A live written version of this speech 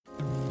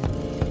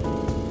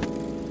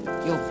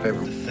Your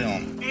favorite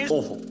film is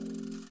awful.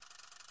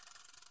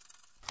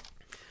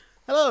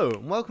 Hello,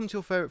 and welcome to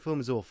Your Favourite Film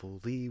is Awful,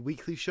 the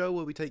weekly show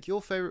where we take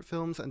your favourite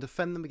films and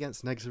defend them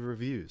against negative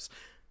reviews.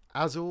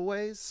 As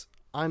always,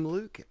 I'm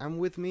Luke, and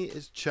with me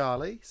is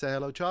Charlie. Say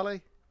hello,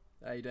 Charlie.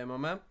 How you doing, my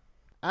man?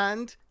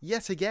 And,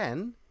 yet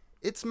again,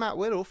 it's Matt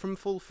Whittle from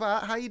Full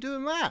Fat. How you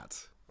doing,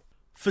 Matt?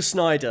 For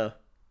Snyder.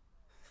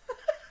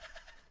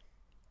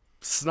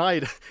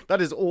 Snyder.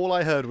 That is all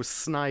I heard was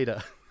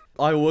Snyder.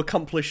 I will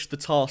accomplish the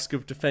task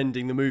of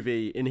defending the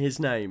movie in his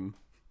name.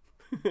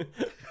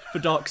 For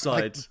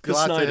Darkseid. For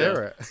Glad Snyder. to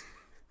hear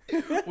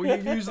it. Will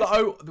you use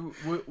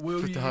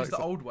the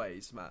old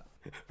ways, Matt?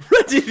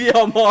 Ready the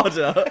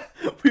Armada.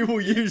 We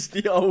will use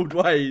the old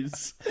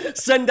ways.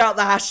 Send out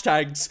the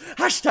hashtags.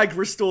 Hashtag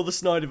restore the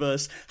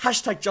Snyderverse.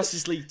 Hashtag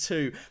Justice League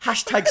 2.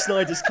 Hashtag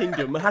Snyder's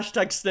Kingdom.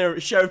 Hashtag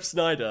Sheriff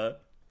Snyder.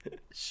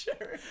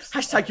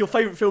 Hashtag your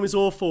favourite film is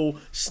awful.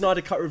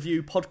 Snyder Cut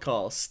Review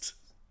podcast.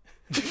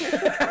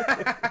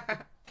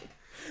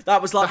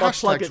 That was like The my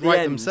plug hashtags at the write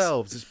end.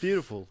 themselves. It's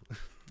beautiful.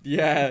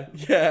 Yeah.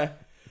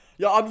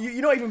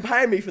 You're not even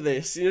paying me for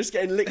this. You're just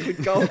getting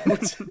liquid gold.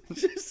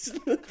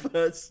 Just the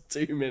first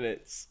 2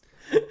 minutes.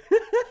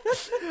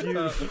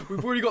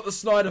 We've already got the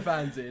Snyder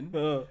fans in.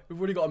 We've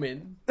already got them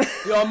in.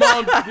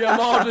 The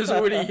Armada's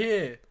already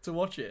here to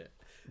watch it.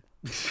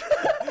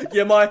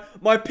 Yeah,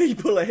 my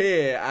people are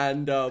here,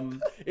 and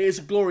it is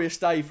a glorious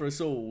day for us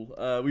all.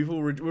 We're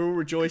all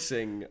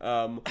rejoicing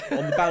on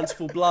the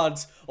bountiful blood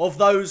of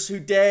those who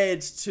dared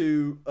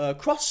to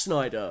cross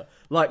Snyder,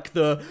 like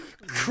the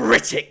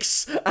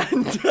critics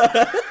and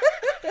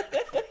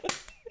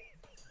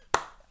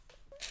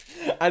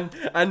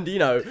you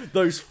know,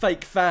 those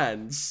fake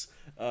fans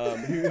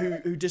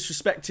who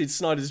disrespected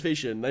Snyder's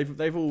vision.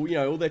 They've all, you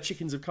know, all their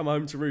chickens have come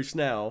home to roost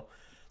now.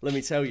 Let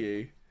me tell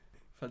you.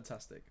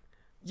 Fantastic.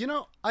 You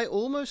know, I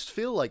almost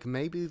feel like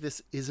maybe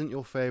this isn't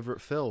your favourite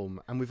film,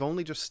 and we've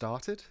only just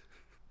started.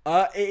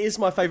 It is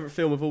my favourite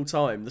film of all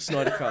time, the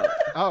Snyder Cut.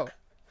 Oh,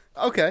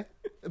 okay.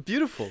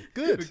 Beautiful.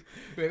 Good.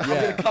 I'm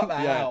going to cut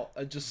that out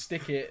and just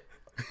stick it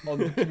on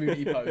the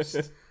community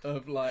post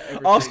of like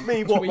everything. Ask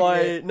me what Tweet my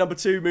it. number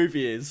 2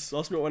 movie is.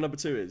 Ask me what my number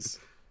 2 is.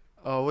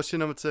 Oh, what's your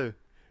number 2?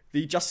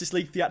 The Justice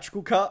League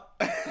theatrical cut.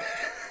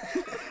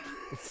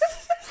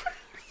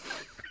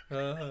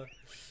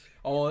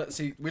 Oh,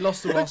 see, we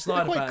lost all our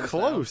Snyder Quite fans.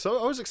 close. I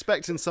was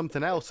expecting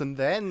something else, and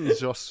then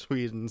Joss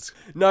Whedon's.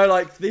 No,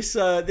 like this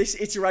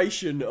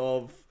iteration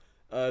of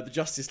the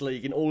Justice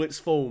League in all its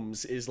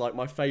forms is like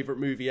my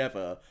favourite movie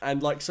ever.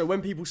 And like, so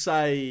when people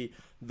say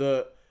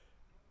that,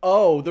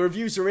 oh, the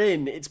reviews are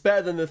in, it's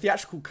better than the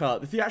theatrical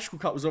cut. The theatrical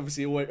cut was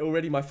obviously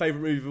already my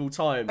favourite movie of all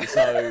time.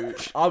 So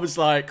I was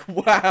like,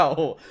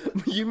 wow,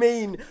 you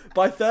mean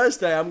by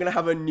Thursday I'm going to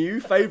have a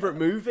new favourite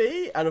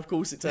movie? And of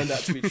course it turned out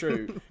to be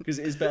true, because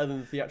it is better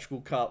than the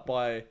theatrical cut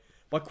by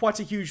quite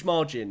a huge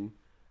margin.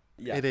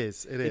 Yeah, It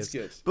is. It's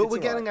good. But It's we're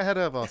getting alright. ahead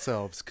of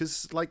ourselves,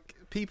 because like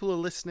people are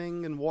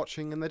listening and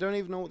watching, and they don't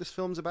even know what this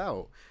film's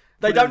about.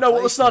 They Put it don't in know what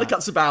the place, Snyder Matt.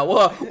 Cut's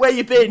about. Where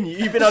you been?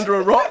 You've been under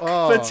a rock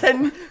for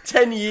 10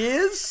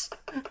 years?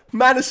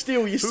 Man of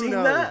Steel, you Who seen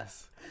knows? that?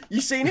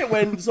 You seen it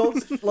when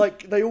Zod,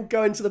 like, they all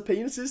go into the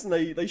penises and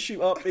they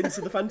shoot up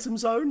into the Phantom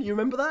Zone? You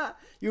remember that?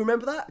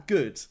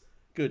 Good.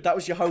 That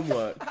was your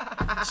homework.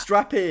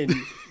 Strap in.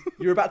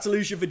 You're about to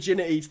lose your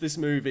virginity to this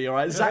movie,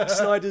 alright? Zack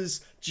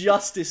Snyder's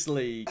Justice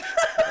League,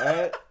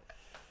 alright?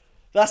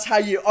 That's how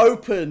you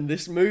open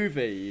this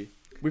movie.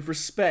 With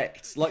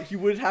respect, like you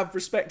would have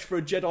respect for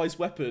a Jedi's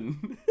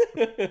weapon.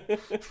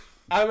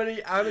 How many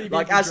people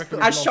Like do you reckon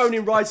we as shown lost?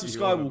 in Rise of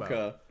You on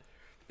Skywalker.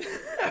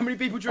 How many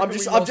people do you reckon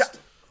we lost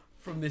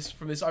from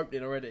this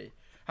opening already?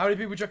 How many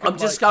people do you reckon? I'm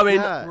just going.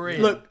 Yeah. we're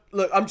in? Look.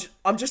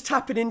 I'm just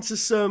tapping into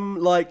some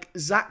like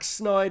Zack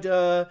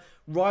Snyder,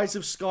 Rise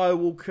of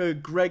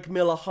Skywalker, Greg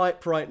Miller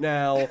hype right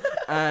now,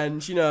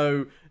 and you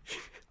know,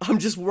 I'm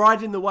just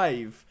riding the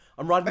wave.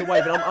 I'm riding the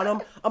wave,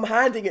 and I'm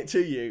handing it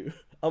to you.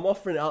 I'm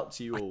offering it up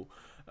to you all.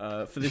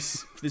 For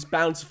this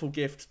bountiful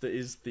gift that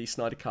is the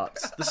Snyder Cut.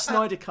 The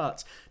Snyder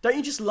Cut. Don't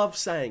you just love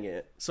saying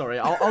it? Sorry,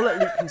 I'll let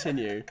Luke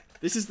continue.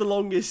 This is the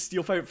longest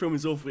Your Favourite Film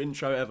is Awful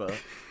intro ever.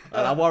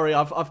 And I worry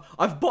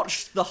I've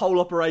botched the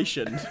whole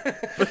operation.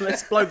 But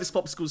let's blow this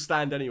popsicle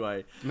stand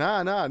anyway.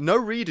 Nah, no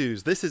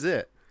redos. This is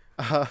it.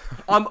 I'm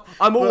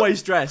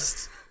always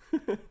dressed.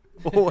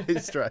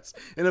 Always dressed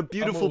in a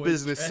beautiful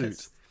always business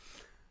dressed.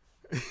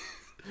 suit.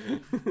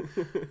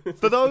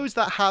 For those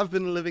that have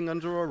been living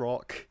under a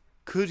rock,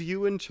 could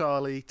you and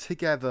Charlie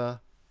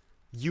together,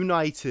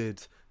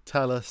 united,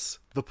 tell us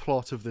the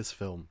plot of this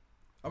film?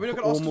 Are we not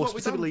going to ask us more what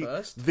we've done specifically,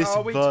 first? this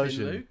How are we to win,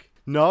 version. Luke?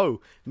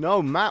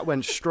 No, Matt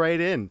went straight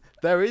in.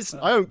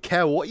 I don't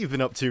care what you've been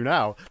up to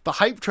now. The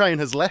hype train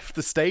has left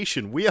the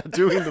station. We are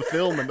doing the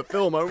film and the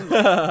film only.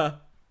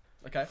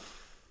 Okay.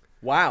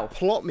 Wow.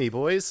 Plot me,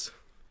 boys.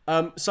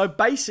 So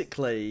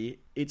basically,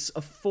 it's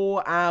a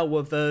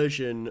 4-hour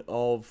version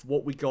of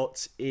what we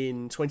got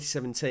in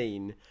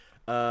 2017.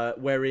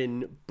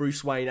 wherein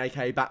Bruce Wayne,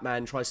 aka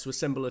Batman, tries to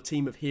assemble a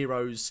team of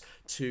heroes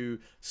to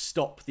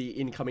stop the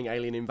incoming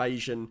alien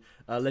invasion,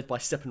 led by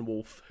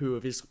Steppenwolf,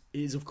 who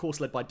is of course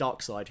led by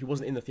Darkseid, who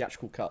wasn't in the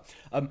theatrical cut.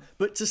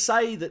 But to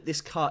say that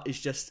this cut is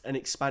just an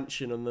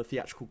expansion on the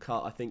theatrical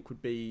cut, I think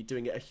would be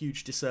doing it a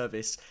huge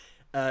disservice.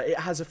 It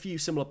has a few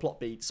similar plot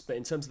beats, but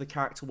in terms of the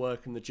character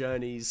work and the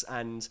journeys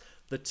and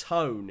the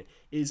tone,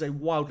 it is a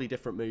wildly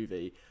different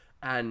movie,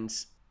 and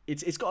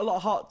it's got a lot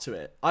of heart to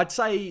it. I'd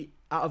say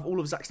out of all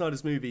of Zack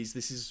Snyder's movies,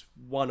 this is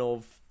one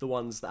of the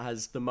ones that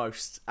has the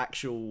most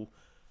actual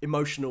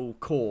emotional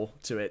core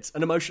to it,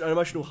 an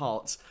emotional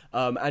heart.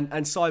 And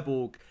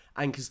Cyborg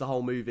anchors the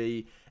whole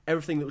movie.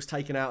 Everything that was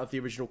taken out of the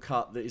original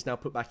cut that is now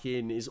put back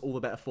in is all the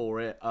better for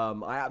it.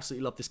 I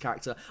absolutely love this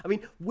character. I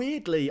mean,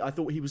 weirdly, I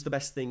thought he was the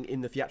best thing in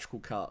the theatrical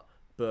cut,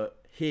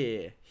 but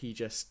here he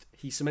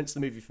cements the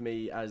movie for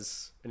me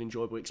as an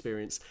enjoyable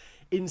experience,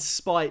 in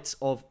spite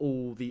of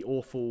all the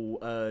awful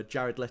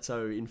Jared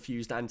Leto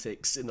infused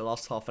antics in the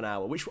last half an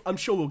hour, which I'm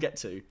sure we'll get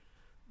to.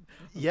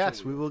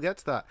 Yes, we will get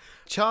to that.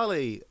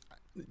 Charlie,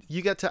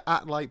 you get to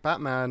act like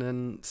Batman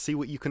and see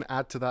what you can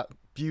add to that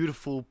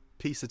beautiful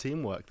piece of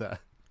teamwork there.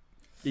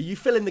 Yeah, you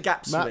fill in the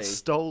gaps for Matt me.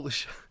 stole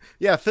the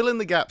Yeah, fill in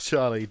the gaps,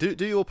 Charlie. Do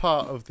your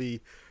part of the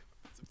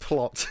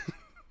plot.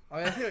 I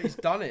mean, I think he's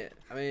done it.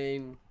 I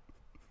mean,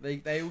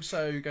 they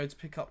also go to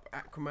pick up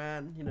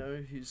Aquaman, you know,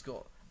 who's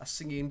got a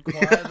singing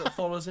choir that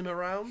follows him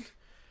around.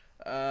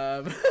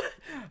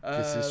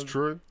 This is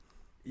true.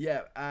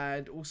 Yeah,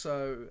 and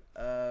also,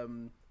 I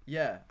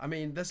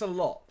mean, there's a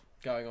lot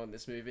going on in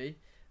this movie,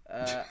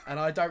 and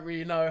I don't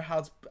really know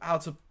how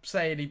to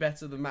say any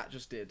better than Matt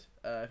just did.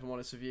 If I'm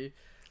honest with you,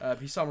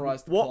 he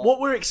summarised the plot. What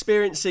we're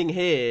experiencing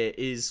here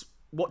is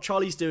what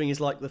Charlie's doing is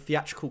like the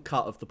theatrical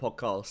cut of the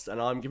podcast,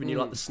 and I'm giving you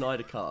like the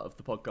Snyder cut of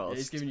the podcast. Yeah,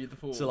 he's giving you the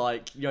full. So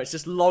like, you know, it's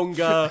just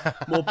longer,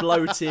 more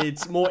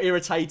bloated, more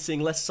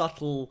irritating, less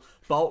subtle,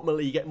 but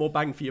ultimately you get more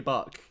bang for your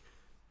buck.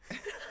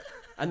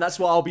 And that's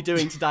what I'll be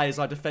doing today as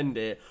I defend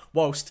it,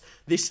 whilst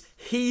this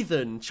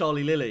heathen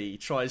Charlie Lilly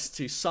tries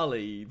to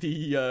sully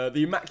the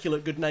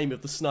immaculate good name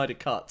of the Snyder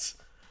cut.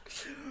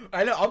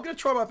 Hey, look, I'm going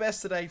to try my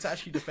best today to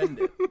actually defend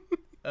it.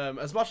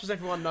 As much as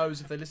everyone knows,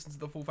 if they listen to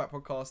the Full Fat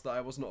podcast, that I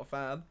was not a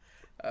fan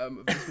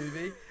of this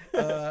movie,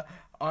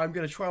 I'm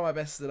going to try my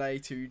best today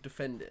to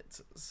defend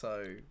it.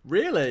 So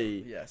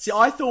really, yes. See,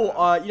 I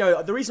thought,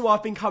 the reason why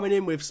I've been coming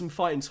in with some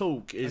fight and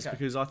talk is Okay.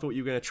 because I thought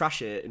you were going to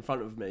trash it in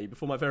front of me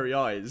before my very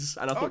eyes,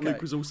 and I thought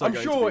Luke was also. I'm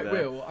going sure to be it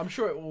there. will. I'm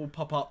sure it will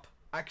pop up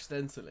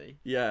accidentally.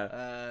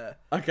 Yeah.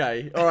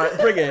 Okay. All right.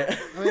 Bring it.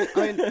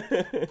 I mean,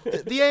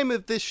 the aim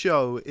of this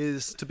show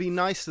is to be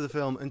nice to the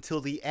film until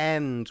the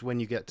end, when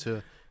you get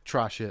to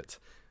trash it.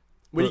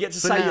 When you But get to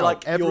for say now, you're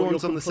like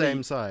everyone's you're on the complete-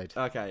 same side.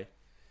 Okay.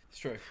 It's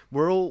true.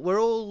 We're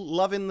all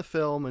loving the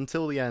film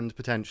until the end,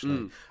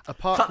 potentially.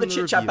 Apart Cut from the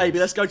chit chat, baby.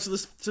 reviews. Let's go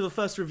to the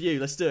first review.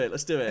 Let's do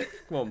it.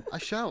 Come on. I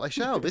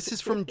shall. This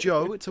is from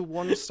Joe. It's a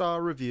 1-star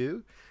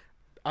review.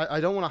 I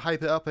don't want to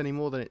hype it up any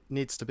more than it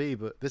needs to be,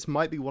 but this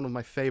might be one of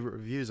my favourite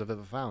reviews I've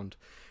ever found.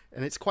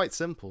 And it's quite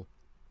simple.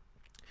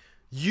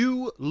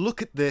 You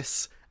look at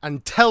this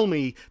and tell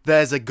me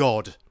there's a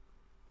God.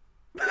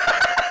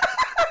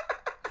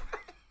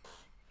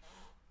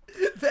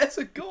 There's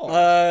a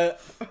God.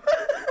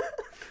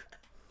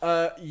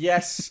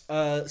 Yes,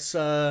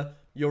 sir,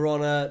 Your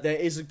Honour, there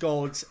is a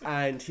God,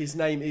 and his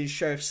name is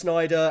Sheriff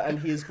Snyder, and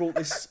he has brought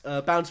this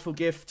bountiful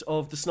gift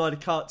of the Snyder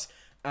Cut,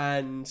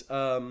 and,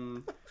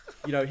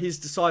 his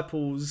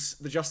disciples,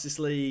 the Justice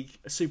League,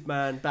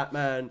 Superman,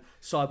 Batman,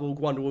 Cyborg,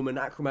 Wonder Woman,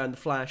 Aquaman, The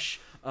Flash,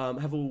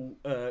 have all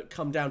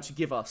come down to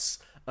give us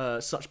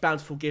such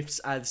bountiful gifts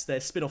as their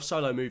spin-off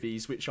solo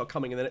movies, which are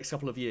coming in the next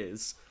couple of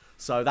years.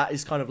 So that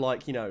is kind of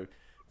like,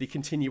 the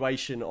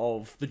continuation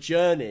of the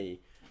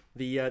journey,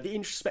 the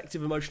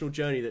introspective emotional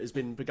journey that has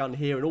been begun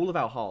here in all of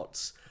our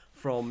hearts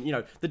from,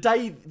 the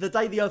day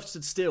the Earth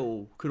stood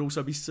still could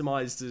also be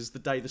surmised as the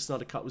day the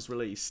Snyder Cut was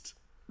released.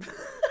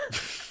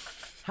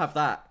 Have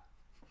that.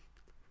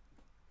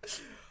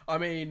 I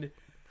mean,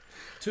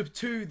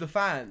 to the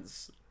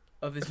fans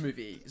of this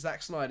movie,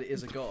 Zack Snyder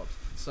is a god.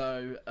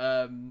 So,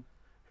 and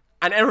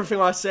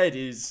everything I said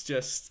is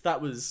just,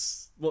 that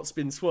was what's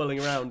been swirling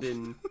around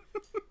in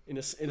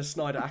a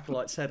Snyder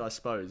acolyte's head, I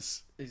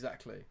suppose.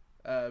 exactly.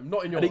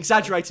 Not in your An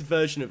exaggerated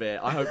version of it.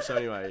 I hope so,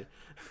 anyway.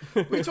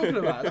 What are you talking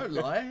about? Don't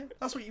lie.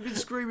 That's what you've been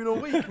screaming all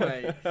week,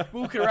 mate.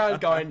 Walking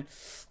around going,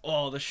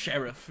 "Oh, the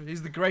sheriff.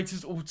 He's the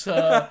greatest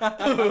auteur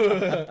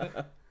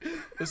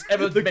there's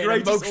ever The been a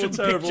greatest motion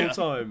auteur of all picture."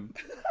 time.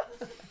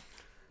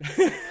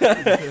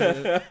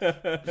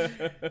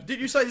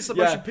 Did you say this is a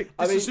Yeah, motion picture?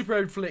 I This is a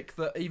superhero flick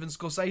that even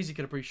Scorsese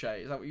can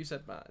appreciate. Is that what you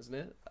said, Matt? Isn't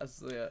it? As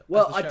the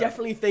Well, as the I sheriff?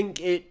 definitely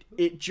think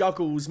it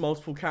juggles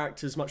multiple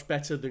characters much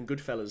better than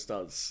Goodfellas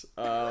does.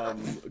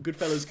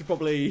 Goodfellas could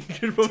probably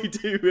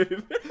do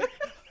with.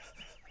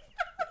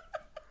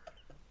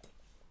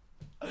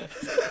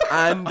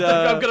 And I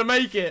don't think I'm gonna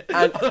make it.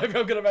 I don't think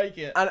I'm gonna make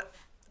it.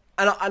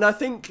 And I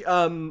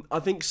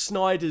think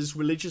Snyder's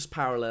religious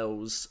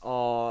parallels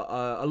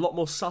are a lot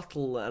more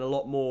subtle and a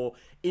lot more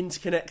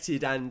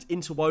interconnected and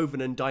interwoven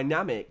and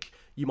dynamic,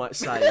 you might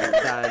say,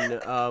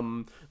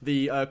 than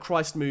the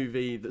Christ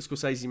movie that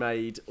Scorsese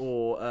made,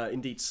 or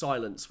indeed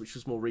Silence, which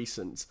was more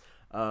recent.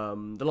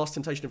 The Last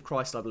Temptation of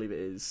Christ, I believe it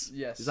is.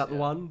 Yes. Is that the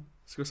one?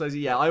 Scorsese?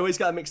 Yeah, I always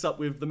get that mixed up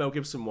with the Mel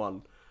Gibson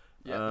one.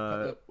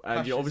 Yeah.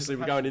 And obviously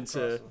we're going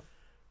into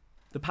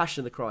the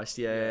Passion of the Christ.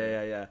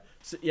 Yeah.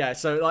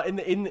 So like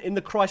in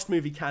the Christ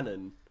movie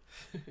canon,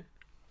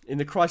 in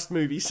the Christ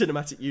movie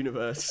cinematic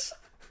universe,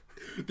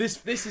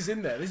 this is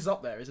in there. This is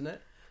up there, isn't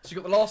it? So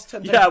you got the Last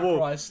Temptation of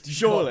Christ,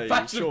 surely,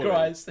 Passion of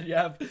Christ, and you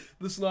have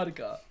the Snyder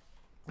Cut.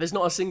 There's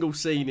not a single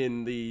scene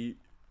in the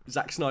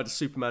Zack Snyder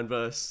Superman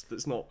verse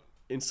that's not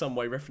in some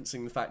way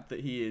referencing the fact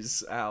that he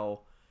is our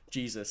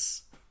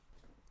Jesus.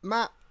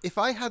 Matt, if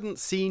I hadn't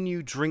seen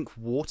you drink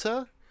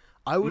water,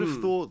 I would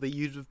have thought that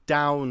you'd have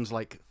downed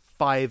like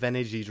 5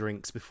 energy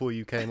drinks before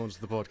you came onto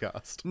the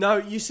podcast. No,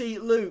 you see,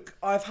 Luke,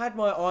 I've had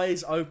my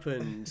eyes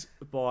opened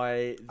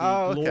by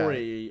the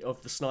glory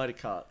of the Snyder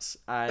Cut,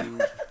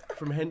 and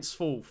from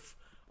henceforth,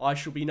 I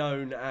shall be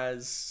known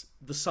as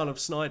the son of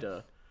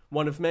Snyder,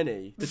 one of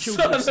many, the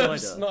children of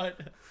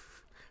Snyder.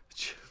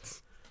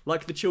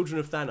 Like the children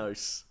of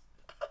Thanos.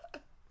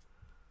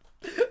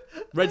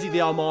 Ready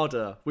the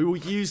Armada. We will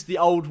use the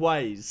old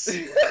ways.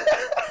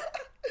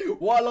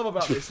 What I love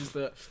about this is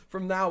that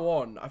from now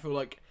on, I feel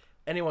like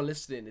anyone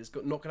listening is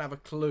not going to have a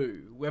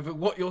clue whether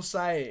what you're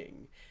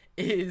saying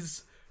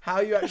is how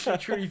you actually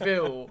truly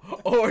feel,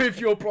 or if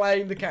you're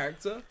playing the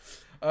character.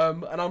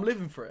 And I'm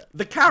living for it.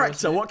 The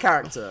character? What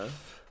character?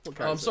 What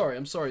character?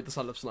 I'm sorry, the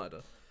son of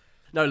Snyder.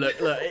 No, look.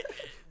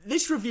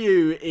 This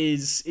review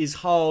is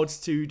hard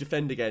to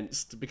defend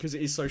against because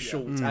it is so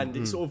short, and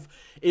it sort of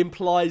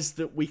implies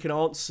that we can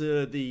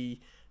answer the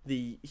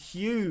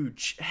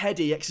huge,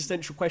 heady,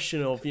 existential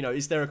question of,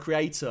 is there a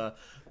creator,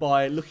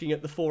 by looking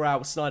at the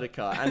 4-hour Snyder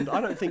Cut. And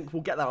I don't think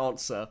we'll get that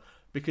answer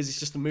because it's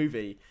just a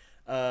movie.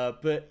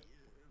 But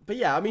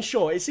yeah, I mean,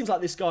 sure, it seems like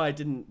this guy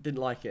didn't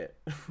like it.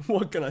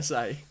 What can I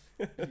say?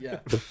 Yeah.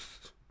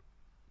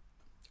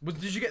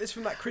 Did you get this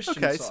from that Christian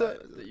site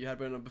that you had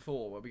been on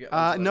before? Where we get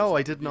no,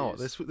 I did not.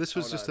 This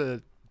was just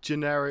a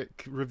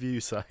generic review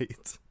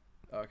site.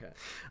 Okay.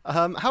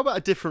 How about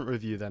a different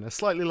review then? A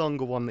slightly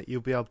longer one that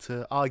you'll be able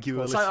to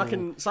argue a little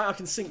I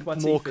can sink my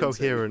teeth more into.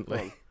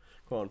 coherently.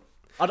 Go on.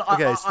 I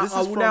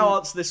will now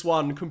answer this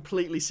one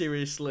completely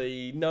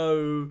seriously.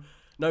 No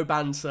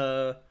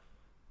banter.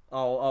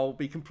 I'll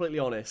be completely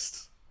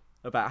honest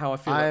about how I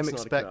feel. I am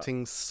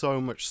expecting so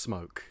much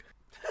smoke.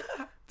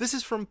 This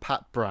is from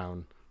Pat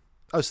Brown.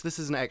 Oh, so this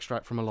is an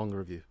extract from a longer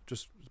review.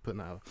 Just putting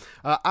that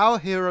out. Our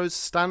heroes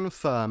stand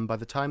firm by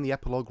the time the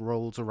epilogue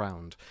rolls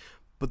around,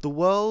 but the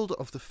world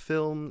of the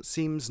film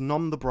seems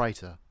none the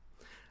brighter.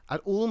 At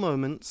all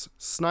moments,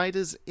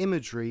 Snyder's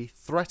imagery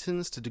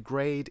threatens to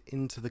degrade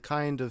into the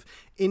kind of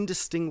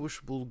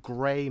indistinguishable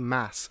grey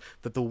mass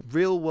that the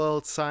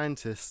real-world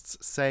scientists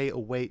say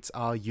awaits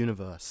our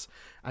universe,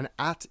 and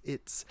at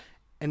its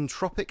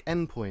entropic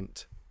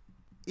endpoint,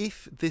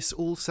 if this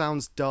all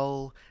sounds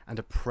dull and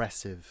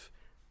oppressive,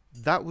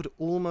 that would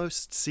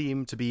almost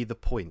seem to be the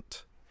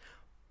point.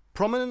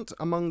 Prominent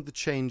among the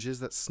changes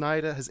that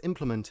Snyder has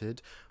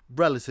implemented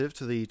relative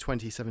to the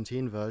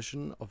 2017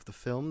 version of the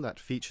film that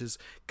features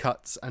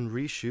cuts and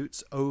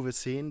reshoots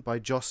overseen by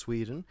Joss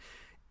Whedon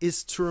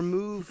is to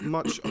remove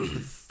much of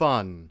the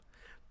fun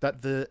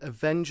that the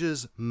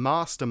Avengers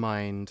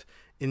mastermind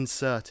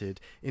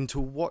inserted into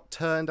what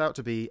turned out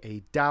to be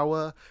a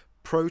dour,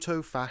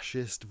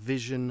 proto-fascist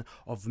vision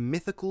of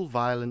mythical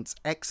violence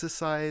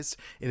exercised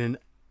in an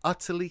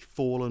utterly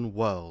fallen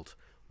world.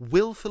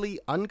 Willfully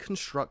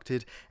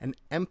unconstructed and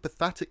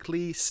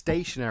empathetically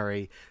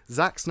stationary,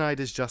 Zack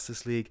Snyder's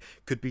Justice League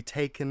could be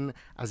taken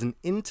as an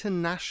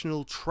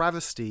international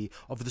travesty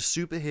of the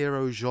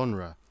superhero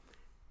genre,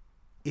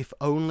 if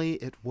only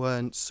it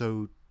weren't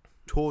so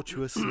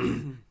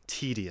tortuously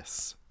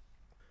tedious.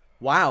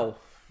 Wow.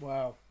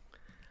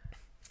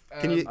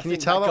 Can you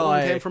tell that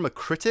one came from a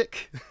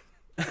critic?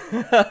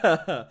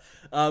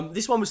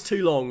 This one was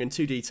too long and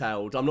too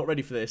detailed. I'm not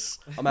ready for this.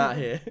 I'm out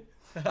here.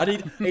 I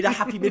need a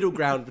happy middle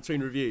ground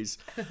between reviews.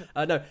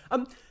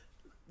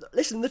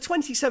 Listen, the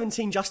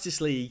 2017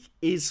 Justice League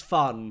is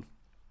fun,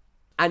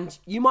 and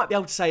you might be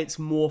able to say it's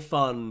more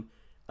fun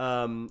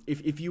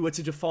if you were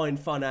to define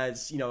fun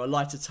as, a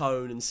lighter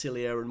tone and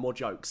sillier and more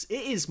jokes.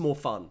 It is more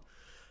fun,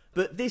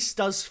 but this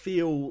does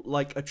feel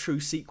like a true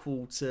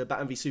sequel to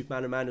Batman v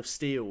Superman and Man of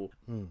Steel,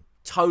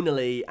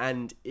 tonally,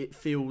 and it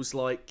feels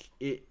like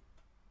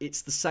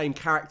it's the same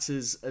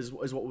characters as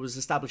what was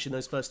established in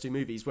those first 2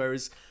 movies,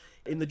 whereas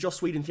in the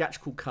Joss Whedon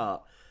theatrical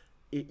cut,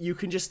 you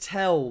can just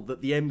tell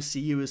that the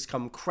MCU has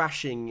come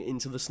crashing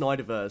into the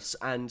Snyderverse,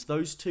 and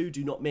those two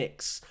do not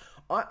mix.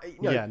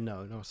 No,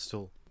 not at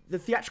all. The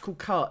theatrical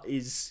cut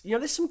is,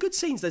 there's some good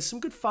scenes, there's some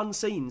good fun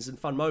scenes and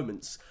fun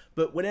moments,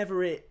 but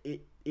whenever it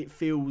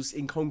feels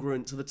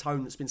incongruent to the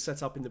tone that's been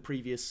set up in the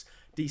previous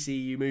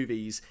DCEU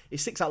movies, it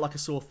sticks out like a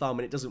sore thumb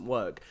and it doesn't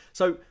work.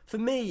 So for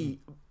me,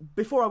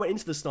 before I went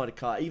into the Snyder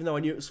Cut, even though I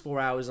knew it was 4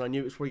 hours and I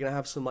knew it was probably going to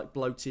have some like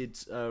bloated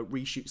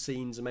reshoot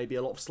scenes and maybe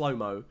a lot of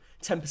slow-mo,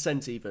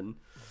 10% even,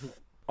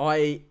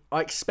 I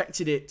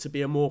expected it to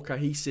be a more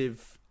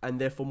cohesive and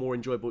therefore more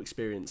enjoyable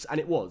experience, and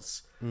it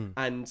was.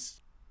 And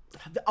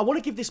I want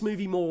to give this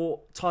movie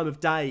more time of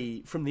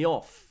day from the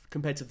off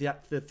compared to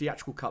the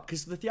theatrical cut,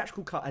 because the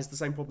theatrical cut has the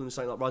same problem as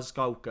something like Rise of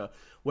Skywalker,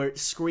 where it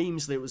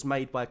screams that it was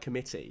made by a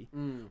committee,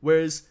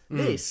 whereas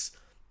this,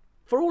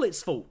 for all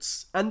its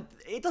faults, and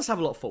it does have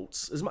a lot of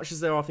faults, as much as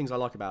there are things I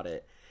like about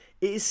it,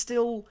 it is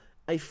still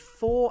a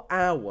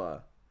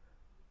 4-hour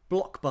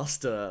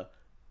blockbuster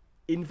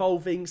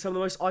involving some of the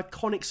most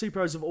iconic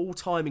superheroes of all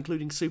time,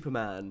 including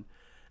Superman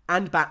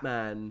and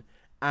Batman,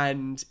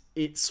 and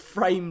it's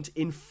framed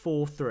in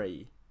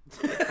 4:3.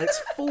 And it's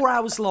 4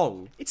 hours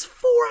long. It's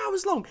 4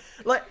 hours long.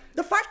 Like,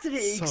 the fact that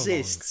it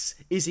exists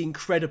is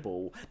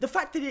incredible. The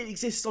fact that it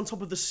exists on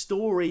top of the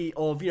story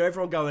of,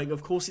 everyone going,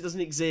 of course it doesn't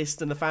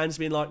exist, and the fans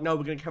being like, no,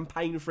 we're going to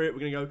campaign for it,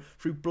 we're going to go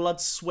through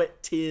blood,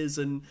 sweat, tears,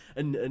 and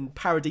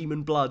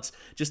parademon blood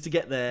just to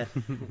get there.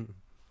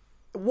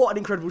 What an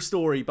incredible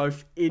story,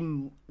 both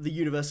in the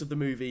universe of the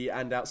movie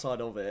and outside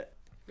of it.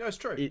 No, it's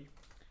true.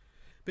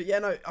 But yeah,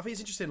 no, I think it's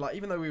interesting, like,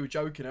 even though we were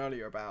joking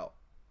earlier about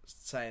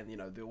saying,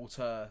 the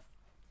auteur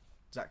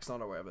Zack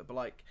Snyder or whatever, but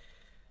like,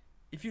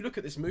 if you look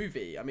at this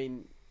movie, I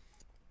mean,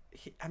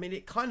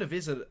 it kind of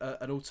is an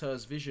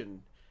auteur's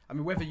vision. I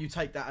mean, whether you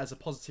take that as a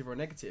positive or a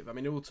negative, I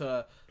mean,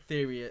 auteur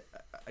theory,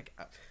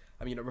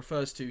 it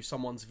refers to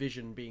someone's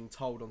vision being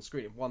told on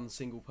screen, one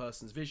single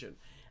person's vision,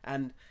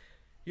 and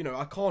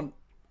I can't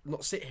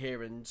not sit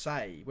here and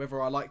say whether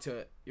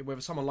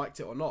someone liked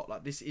it or not.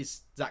 Like, this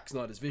is Zack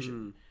Snyder's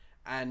vision,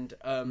 and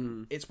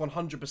it's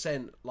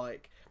 100%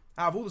 like,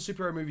 out of all the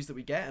superhero movies that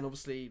we get, and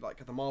obviously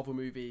like the Marvel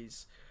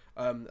movies,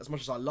 as much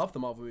as I love the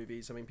Marvel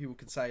movies, I mean, people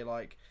can say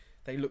like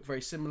they look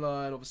very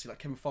similar, and obviously like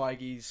Kevin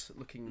Feige's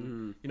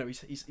looking,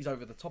 he's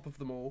over the top of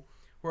them all.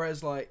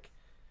 Whereas like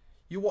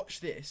you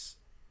watch this,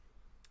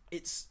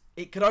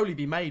 it could only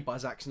be made by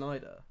Zack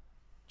Snyder.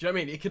 Do you know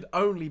what I mean? It could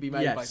only be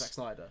made by Zack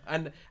Snyder,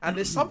 and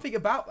there's something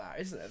about that,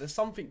 isn't there? There's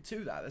something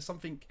to that. There's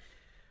something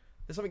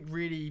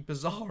really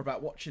bizarre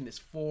about watching this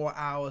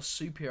 4-hour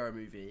superhero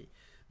movie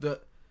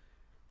that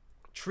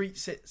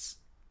treats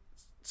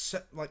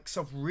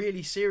self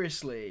really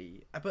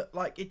seriously, but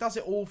like it does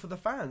it all for the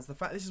fans.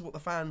 This is what the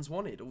fans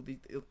wanted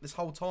this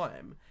whole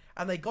time,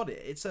 and they got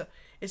it. It's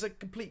a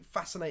complete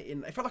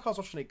fascinating. It felt like I was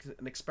watching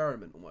an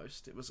experiment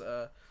almost. It was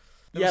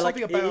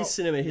it is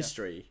cinema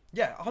history.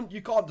 Yeah,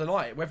 you can't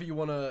deny it. Whether you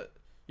want to,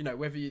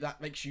 that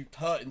makes you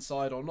hurt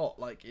inside or not.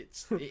 Like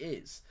it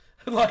is.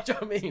 Like, do you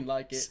know what I mean?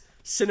 Like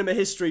cinema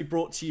history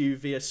brought to you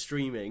via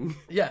streaming.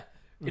 Yeah,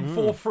 in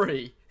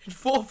 4:3. In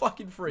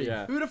 4-3.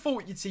 Yeah. Who would have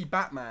thought you'd see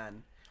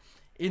Batman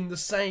in the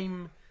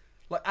same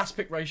like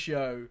aspect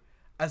ratio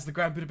as the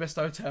Grand Budapest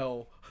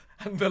Hotel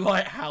and the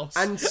Lighthouse,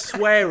 and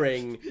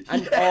swearing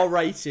and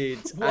R-rated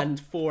and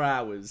 4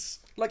 hours?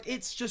 Like,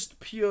 it's just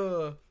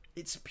pure.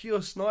 It's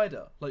pure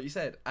Snyder, like you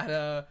said,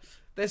 and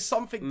there's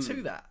something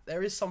to that.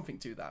 There is something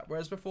to that.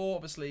 Whereas before,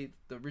 obviously,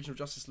 the original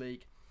Justice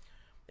League,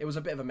 it was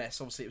a bit of a mess.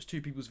 Obviously, it was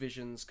two people's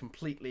visions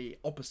completely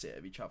opposite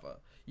of each other.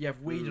 You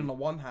have Whedon on the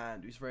one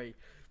hand, who's very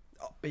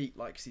upbeat,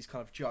 likes these kind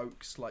of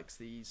jokes, likes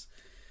these,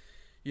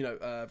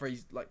 very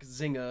like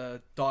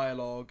zinger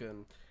dialogue,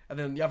 and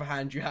then on the other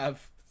hand you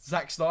have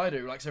Zack Snyder,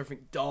 who likes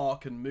everything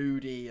dark and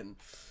moody, and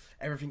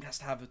everything has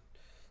to have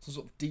some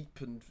sort of deep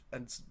and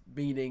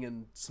meaning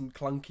and some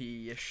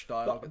clunky-ish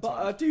dialogue.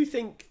 But I do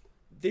think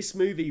this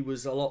movie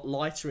was a lot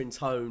lighter in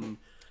tone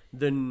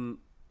than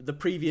the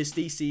previous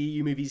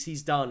DCEU movies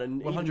he's done,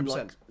 and 100%. Even,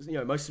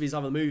 like, most of his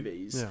other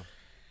movies. Yeah.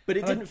 But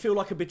it didn't feel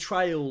like a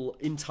betrayal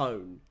in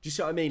tone. Do you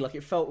see what I mean? Like,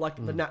 it felt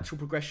like the natural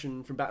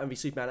progression from Batman v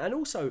Superman. And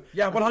also,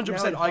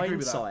 100%, I agree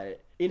with that.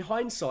 In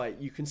hindsight,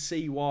 you can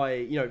see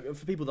why,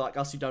 for people like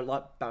us who don't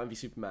like Batman v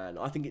Superman,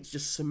 I think it's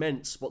just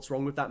cements what's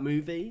wrong with that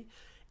movie.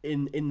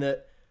 In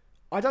that,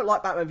 I don't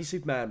like Batman v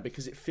Superman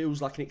because it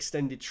feels like an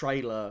extended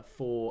trailer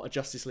for a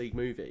Justice League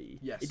movie.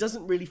 Yes. It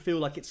doesn't really feel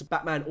like it's a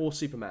Batman or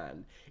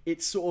Superman.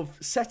 It's sort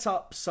of set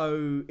up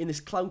so in this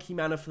clunky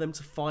manner for them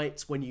to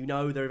fight when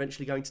they're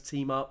eventually going to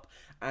team up.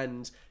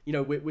 And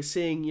we're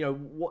seeing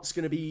what's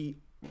going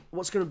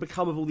to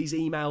become of all these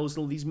emails and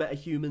all these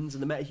metahumans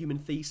and the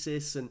metahuman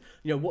thesis, and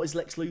what is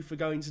Lex Luthor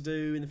going to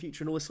do in the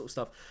future and all this sort of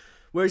stuff.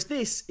 Whereas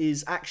this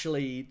is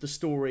actually the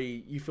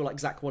story you feel like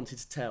Zack wanted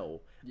to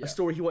tell. Yeah. A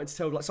story he wanted to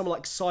tell, like someone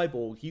like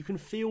Cyborg. You can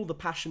feel the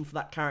passion for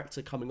that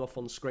character coming off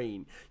on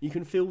screen. You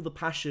can feel the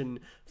passion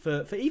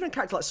for even a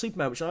character like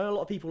Superman, which I know a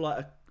lot of people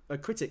are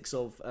critics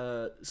of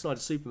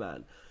Snyder's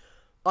Superman.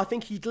 I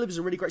think he delivers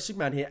a really great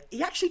Superman here.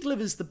 He actually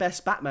delivers the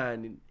best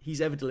Batman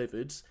he's ever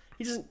delivered.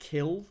 He doesn't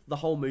kill the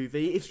whole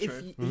movie. If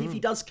he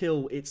does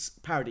kill, it's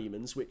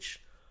parademons,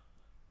 which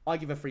I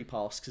give a free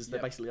pass because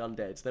they're basically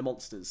undead. They're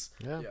monsters.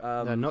 Yeah,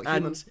 they're not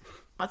human.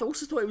 I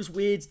also thought it was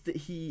weird that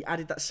he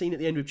added that scene at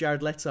the end with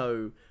Jared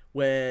Leto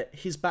where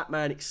his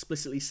Batman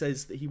explicitly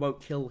says that he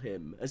won't kill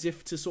him, as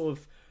if to sort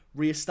of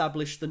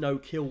re-establish the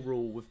no-kill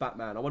rule with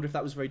Batman. I wonder if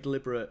that was very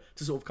deliberate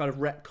to sort of kind of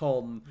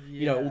retcon,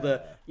 all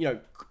the,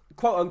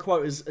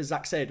 quote-unquote, as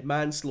Zack said,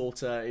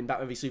 manslaughter in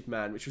Batman v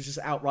Superman, which was just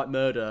outright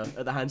murder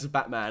at the hands of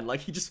Batman. Like,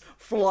 he just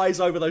flies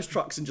over those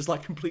trucks and just,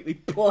 like, completely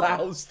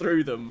plows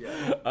through them.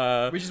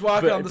 Yeah. Which is why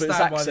I can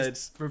understand why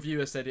this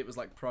reviewer said it was,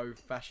 like,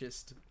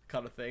 pro-fascist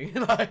kind of thing,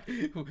 like,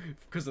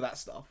 because of that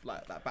stuff,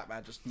 like, that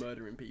Batman just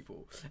murdering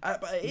people.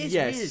 But it is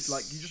weird,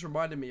 like, you just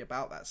reminded me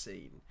about that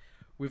scene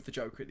with the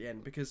Joker at the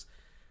end, because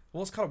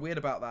what's kind of weird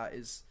about that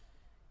is,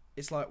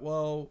 it's like,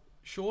 well,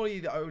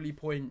 surely the only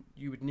point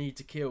you would need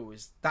to kill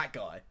is that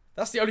guy.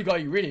 That's the only guy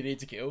you really need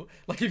to kill.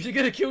 Like, if you're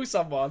gonna kill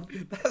someone,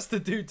 that's the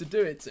dude to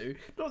do it to,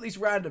 not these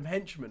random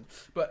henchmen.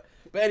 But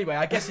anyway,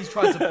 I guess he's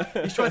trying to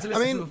listen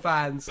to the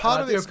fans.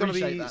 Part of it's going to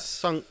be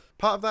sunk.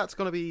 Part of that's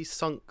going to be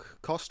sunk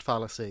cost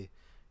fallacy.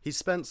 He's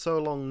spent so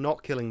long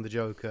not killing the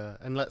Joker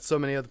and let so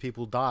many other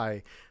people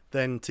die.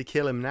 Then to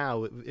kill him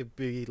now, it'd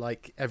be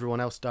like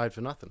everyone else died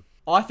for nothing.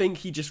 I think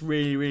he just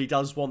really, really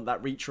does want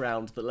that reach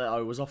around that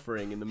Leto was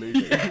offering in the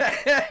movie.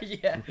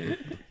 Yeah.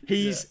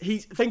 He's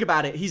think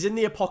about it. He's in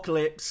the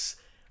apocalypse.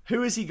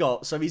 Who has he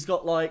got? So he's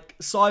got, like,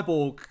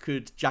 Cyborg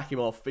could jack him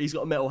off, but he's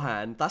got a metal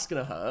hand. That's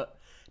gonna hurt.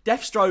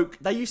 Deathstroke,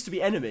 they used to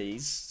be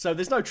enemies, so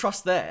there's no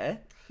trust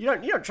there. You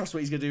don't trust what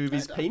he's gonna do with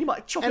his peen. He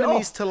might chop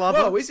enemies it off. To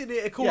lover. Well, isn't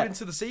it according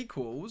to the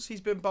sequels?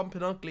 He's been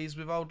bumping uglies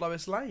with old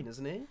Lois Lane,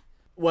 hasn't he?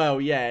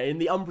 Well, yeah, in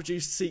the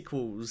unproduced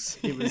sequels,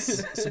 it was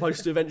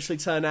supposed to eventually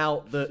turn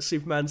out that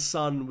Superman's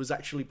son was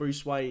actually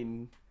Bruce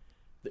Wayne.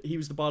 That he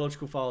was the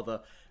biological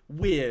father.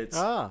 Weird.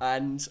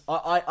 And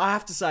I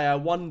have to say, I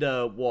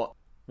wonder what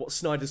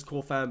Snyder's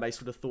core fan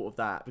base would have thought of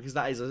that, because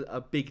that is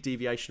a big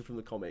deviation from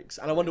the comics.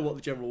 And I wonder what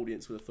the general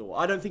audience would have thought.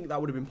 I don't think that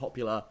would have been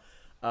popular.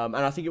 And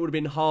I think it would have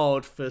been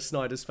hard for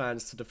Snyder's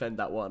fans to defend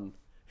that one.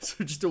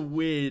 So just a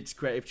weird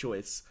creative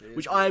choice,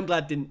 which I am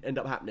glad didn't end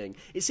up happening.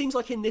 It seems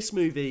like in this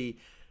movie,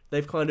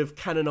 they've kind of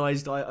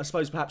canonised, I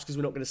suppose perhaps because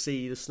we're not going to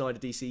see the Snyder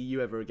DCU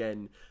ever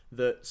again,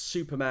 that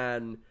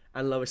Superman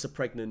and Lois are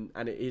pregnant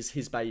and it is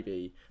his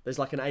baby. There's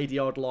like an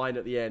 80-yard line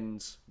at the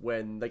end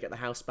when they get the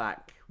house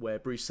back where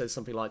Bruce says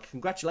something like,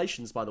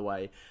 "Congratulations, by the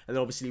way." And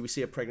then obviously we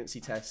see a pregnancy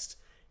test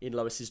in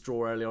Lois's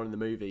drawer early on in the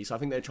movie. So I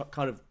think they're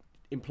kind of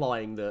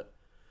implying that,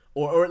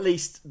 or at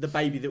least the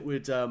baby that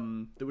would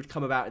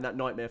come about in that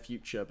nightmare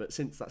future. But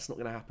since that's not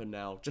going to happen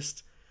now,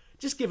 just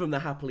give them the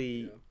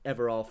happily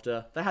ever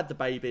after. They had the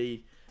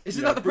baby.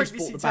 Isn't that the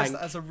pregnancy test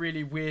that has a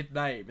really weird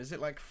name? Is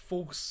it like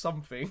false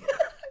something?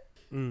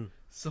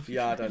 Something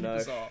I don't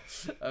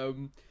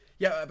know.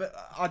 Yeah, but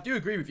I do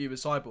agree with you with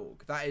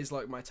Cyborg. That is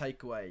like my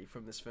takeaway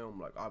from this film.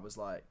 Like, I was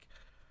like,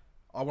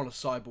 I want a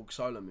Cyborg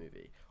solo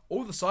movie.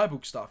 All the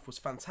Cyborg stuff was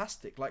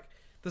fantastic. Like,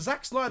 the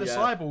Zack Snyder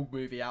Cyborg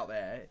movie out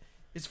there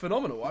is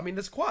phenomenal. I mean,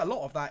 there's quite a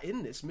lot of that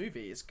in this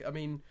movie.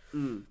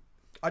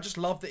 I just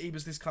love that he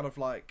was this kind of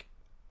like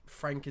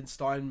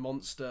Frankenstein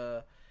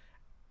monster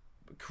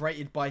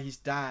created by his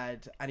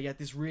dad, and he had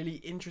this really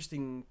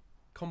interesting,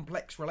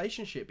 complex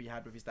relationship he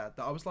had with his dad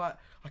that I was like,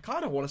 I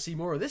kind of want to see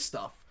more of this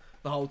stuff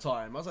the whole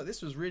time. I was like,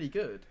 this was really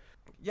good.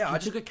 Yeah, I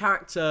took a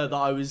character that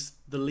I was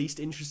the least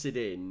interested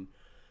in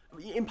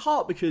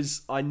part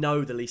because I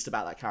know the least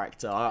about that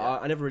character.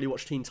 I never really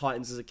watched Teen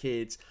Titans as a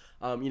kid.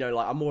 Like,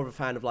 I'm more of a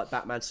fan of like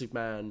Batman,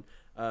 Superman,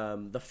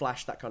 the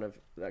Flash, that kind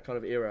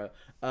of era.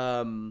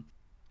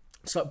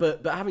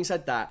 But having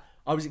said that,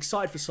 I was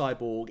excited for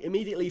Cyborg.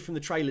 Immediately from the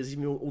trailers,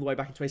 even all the way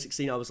back in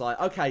 2016, I was like,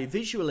 okay,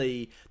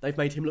 visually, they've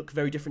made him look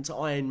very different to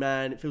Iron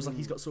Man. It feels like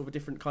he's got sort of a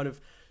different kind of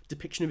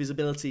depiction of his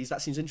abilities.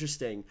 That seems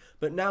interesting.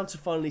 But now to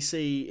finally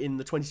see in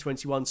the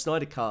 2021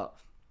 Snyder Cut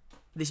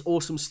this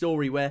awesome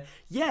story where,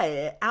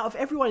 out of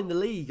everyone in the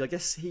league, I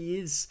guess he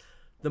is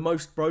the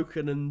most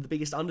broken and the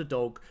biggest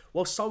underdog,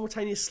 while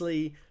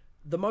simultaneously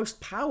the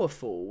most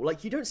powerful.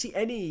 Like, you don't see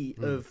any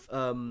of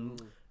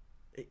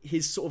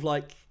his sort of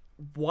like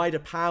wider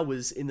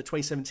powers in the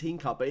 2017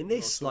 cut, but in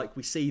this, like,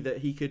 we see that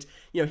he could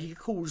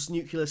cause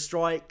nuclear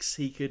strikes,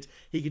 he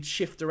could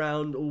shift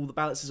around all the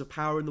balances of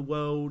power in the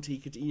world, he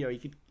could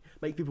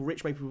make people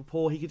rich, make people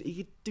poor, he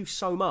could do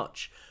so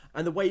much.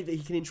 And the way that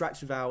he can interact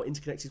with our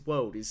interconnected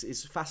world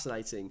is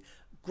fascinating.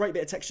 Great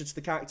bit of texture to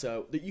the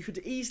character that you could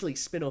easily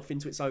spin off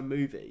into its own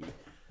movie.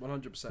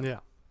 100%. Yeah,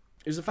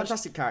 it was a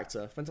fantastic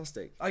character.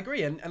 Fantastic. I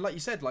agree, and like you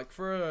said, like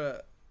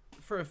for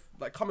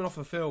like coming off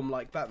a film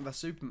like Batman vs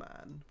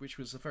Superman, which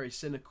was a very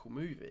cynical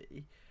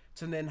movie,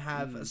 to then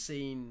have a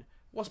scene,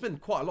 well, spend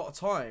quite a lot of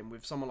time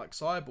with someone like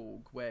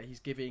Cyborg, where he's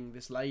giving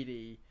this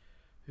lady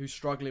who's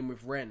struggling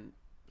with rent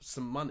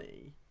some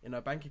money in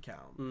her bank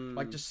account.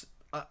 Like, just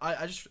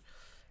I just,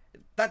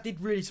 that did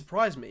really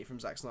surprise me from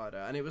Zack Snyder,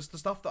 and it was the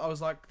stuff that I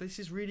was like, this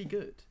is really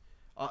good.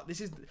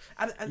 This is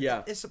and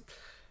yeah.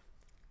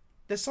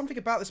 There's something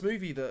about this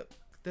movie that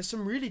there's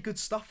some really good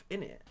stuff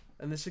in it,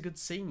 and there's some good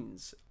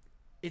scenes.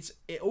 It's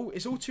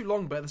all too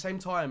long, but at the same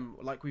time,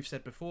 like we've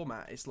said before,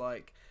 Matt, it's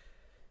like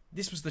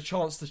this was the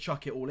chance to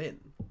chuck it all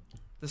in.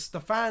 The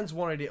fans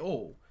wanted it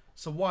all,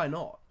 so why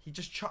not? He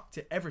just chucked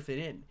everything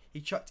in. He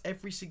chucked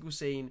every single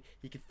scene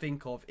he could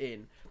think of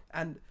in,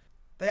 and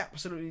they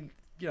absolutely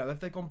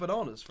they've gone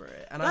bananas for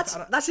it. And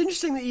that's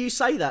interesting that you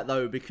say that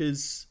though,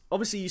 because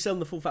obviously you said on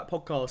the Full Fat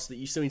podcast that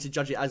you still need to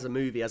judge it as a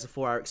movie, as a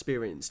 4-hour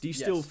experience. Do you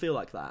still feel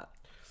like that?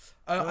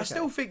 Okay. I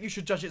still think you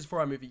should judge it as a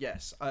 4-hour movie.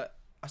 Yes, I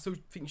still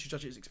think you should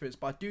judge it as experience,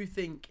 but I do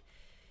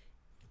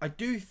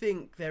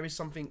think there is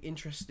something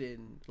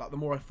interesting. Like the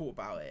more I thought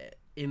about it,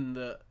 in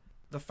that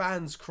the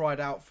fans cried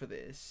out for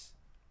this,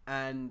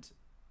 and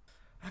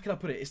how can I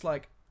put it? It's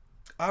like,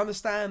 I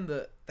understand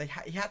that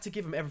he had to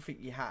give him everything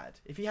he had.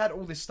 If he had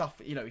all this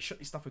stuff, he shot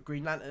his stuff with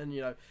Green Lantern.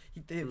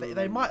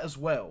 They might as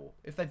well.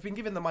 If they've been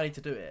given the money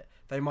to do it,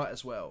 they might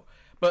as well.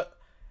 But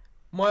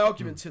my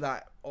argument to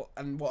that,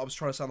 and what I was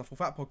trying to say on the Full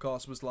Fat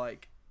podcast, was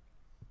like,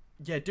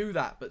 yeah, do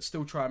that, but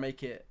still try and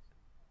make it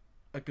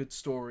a good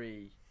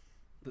story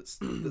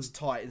that's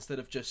tight, instead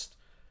of just,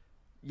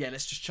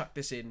 let's just chuck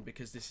this in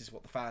because this is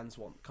what the fans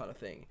want, kind of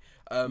thing.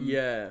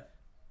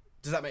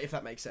 Does that if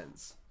that makes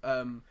sense?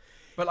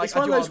 But like, it's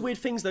one of those weird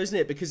things, though, isn't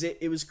it? Because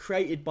it was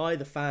created by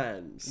the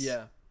fans.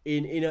 Yeah.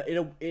 In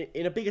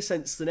a bigger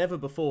sense than ever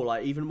before.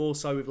 Like even more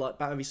so with like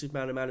Batman v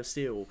Superman and Man of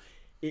Steel.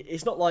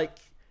 It's not like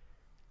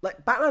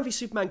Batman v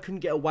Superman couldn't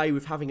get away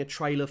with having a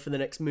trailer for the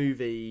next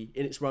movie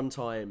in its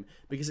runtime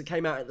because it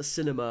came out at the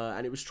cinema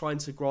and it was trying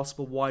to grasp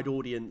a wide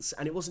audience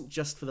and it wasn't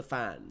just for the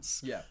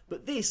fans. Yeah.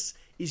 But this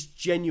is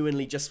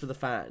genuinely just for the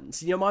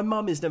fans. My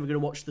mum is never going to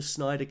watch the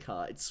Snyder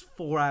Cut. It's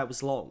 4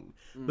 hours long.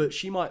 But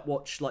she might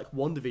watch like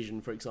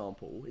WandaVision, for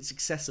example. It's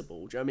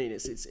accessible. Do you know what I mean?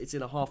 It's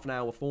in a half an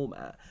hour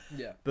format.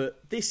 Yeah.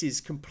 But this is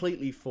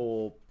completely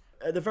for,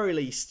 at the very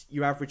least,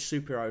 your average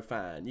superhero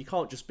fan. You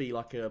can't just be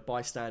like a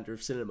bystander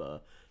of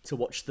cinema to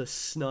watch the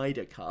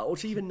Snyder Cut or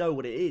to even know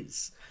what it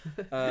is.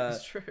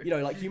 It's true.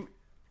 Like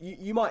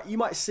you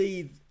might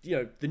see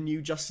the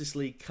new Justice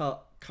League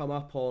cut come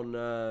up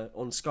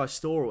on Sky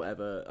Store or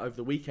whatever over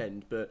the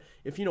weekend, but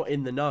if you're not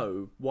in the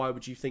know, why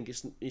would you think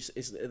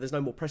there's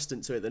no more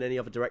precedent to it than any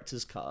other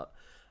director's cut?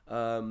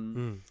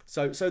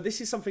 So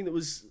this is something that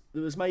was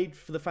made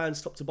for the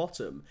fans top to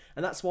bottom,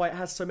 and that's why it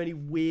has so many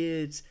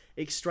weird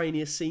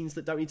extraneous scenes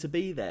that don't need to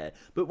be there.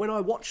 But when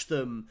I watch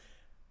them,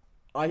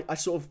 I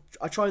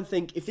try and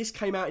think, if this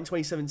came out in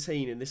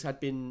 2017 and this had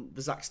been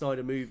the Zack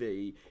Snyder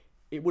movie,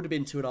 it would have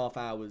been 2.5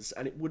 hours,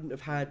 and it wouldn't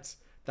have had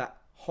that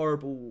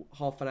horrible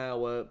half an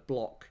hour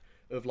block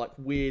of like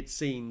weird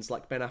scenes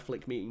like Ben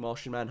Affleck meeting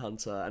Martian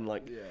Manhunter and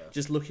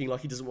just looking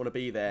like he doesn't want to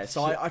be there.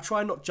 So I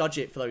try and not judge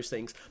it for those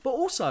things, but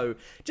also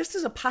just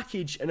as a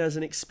package and as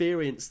an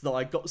experience that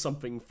I got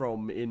something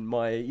from in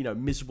my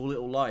miserable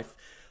little life.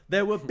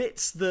 There were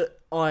bits that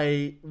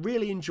I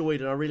really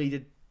enjoyed and I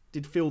really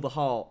did feel the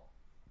heart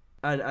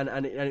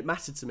and it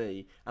mattered to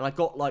me, and I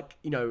got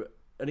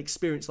an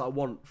experience that I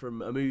want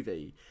from a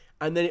movie.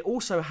 And then it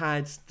also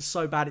had the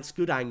so bad it's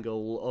good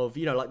angle of,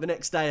 like the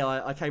next day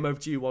I came over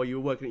to you while you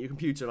were working at your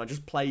computer and I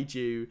just played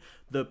you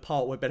the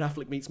part where Ben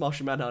Affleck meets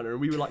Martian Manhunter, and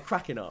we were like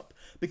cracking up.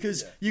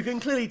 Because you can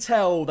clearly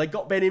tell they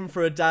got Ben in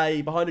for a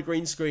day behind a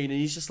green screen and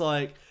he's just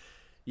like,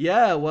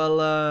 yeah,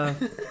 well,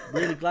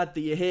 really glad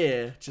that you're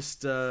here.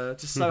 Just so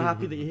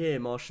happy that you're here,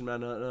 Martian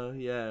Manhunter.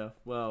 Yeah,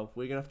 well,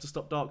 we're going to have to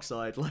stop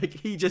Darkseid. Like,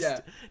 he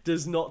just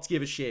does not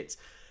give a shit.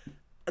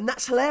 And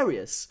that's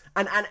hilarious.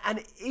 And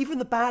even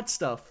the bad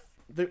stuff,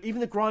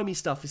 even the grimy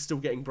stuff is still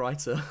getting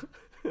brighter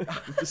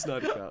with the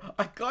Snyder Cut.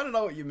 I kind of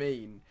know what you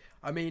mean.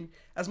 I mean,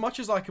 as much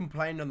as I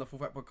complained on the Full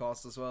Fat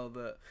podcast as well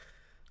that,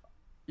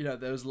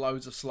 there was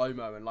loads of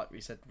slow-mo, and like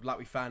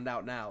we found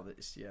out now that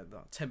it's,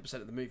 10%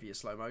 of the movie is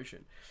slow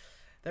motion.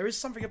 There is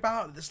something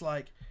about it that's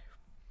like,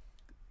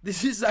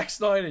 this is Zack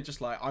Snyder just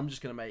like, I'm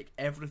just going to make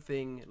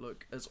everything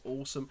look as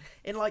awesome.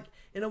 In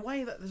a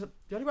way that the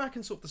only way I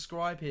can sort of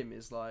describe him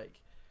is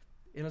like,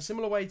 in a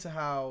similar way to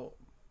how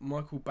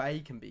Michael Bay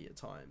can be at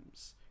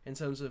times, in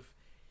terms of,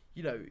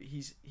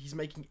 he's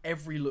making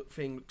every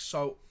thing look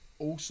so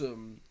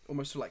awesome,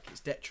 almost to like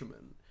its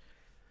detriment.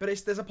 But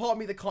there's a part of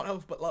me that can't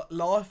help but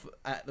laugh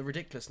at the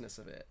ridiculousness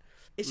of it.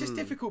 It's just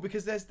difficult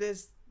because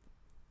there's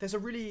a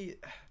really,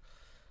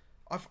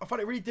 I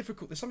find it really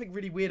difficult. There's something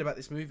really weird about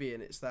this movie,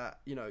 and it's that,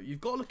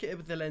 you've got to look at it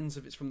with the lens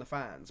of it's from the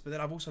fans, but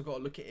then I've also got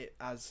to look at it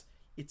as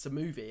it's a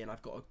movie, and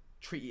I've got to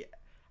treat it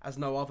as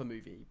no other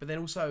movie. But then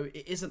also,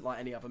 it isn't like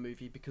any other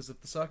movie because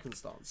of the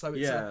circumstance. So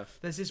it's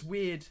there's this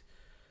weird,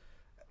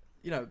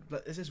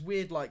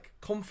 like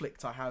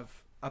conflict I have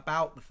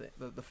about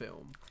the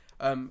film.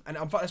 And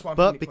that's why.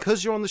 But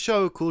because you're on the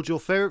show called Your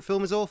Favourite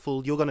Film is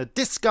Awful, you're going to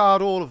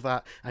discard all of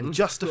that and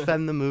just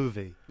defend the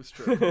movie. It's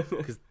true.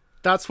 Because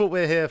that's what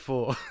we're here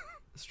for.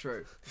 It's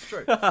true. It's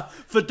true.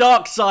 For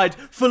Darkseid,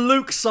 for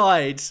Luke's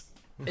side.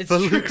 It's for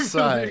true. Luke's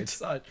side. Luke's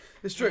side.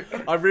 It's true.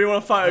 I really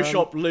want to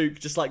Photoshop Luke,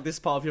 just like this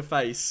part of your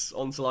face,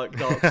 onto like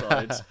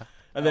Darkseid.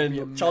 And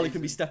then Charlie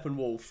can be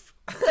Steppenwolf.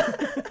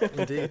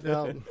 Indeed.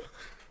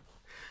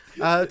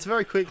 To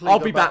very quickly. I'll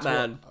be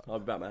Batman.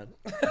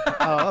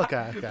 Oh,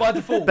 okay. By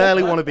default.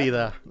 Barely want to be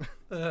there.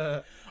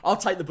 I'll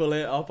take the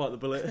bullet. I'll bite the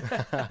bullet.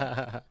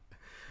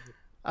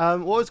 What I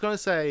was going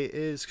to say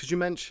is, because you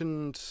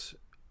mentioned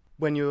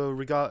when you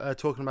were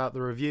talking about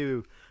the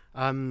review,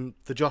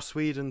 the Joss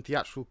Whedon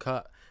theatrical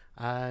cut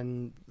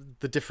and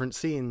the different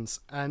scenes.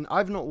 And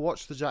I've not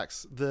watched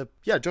Joss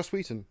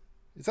Whedon.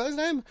 Is that his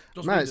name?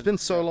 Joss Man, Whedon, it's been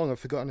so yeah. long I've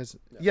forgotten his...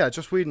 Yeah,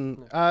 Joss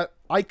Whedon.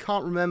 I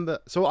can't remember.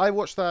 So I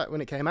watched that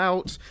when it came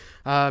out,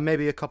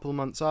 maybe a couple of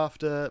months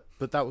after,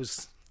 but that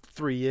was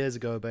 3 years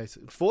ago,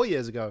 basically. 4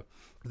 years ago.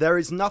 There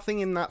is nothing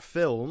in that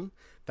film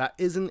that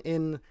isn't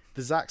in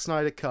the Zack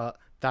Snyder cut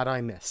that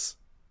I miss.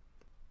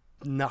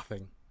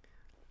 Nothing.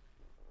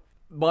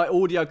 My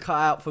audio cut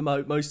out for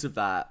most of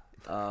that.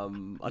 I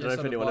don't know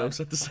if anyone else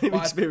had the same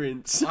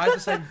experience. I had the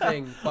same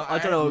thing. But I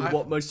don't know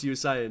what most of you were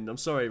saying. I'm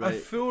sorry, mate. I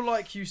feel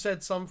like you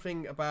said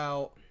something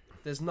about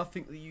there's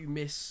nothing that you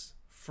miss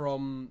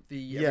from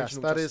the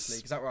original Justice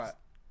League. Is that right?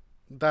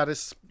 That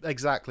is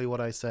exactly what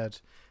I said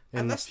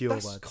in fewer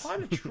words. That's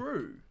kind of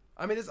true.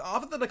 I mean,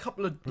 other than a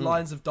couple of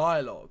lines of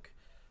dialogue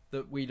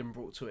that Whedon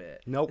brought to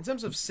it, Nope. in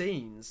terms of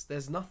scenes,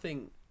 there's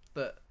nothing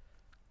that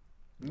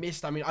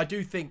missed. I mean, I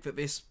do think that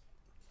this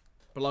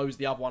blows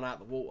the other one out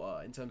of the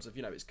water in terms of,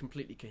 it's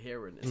completely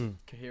coherent. It's a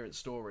coherent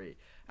story,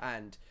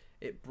 and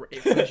it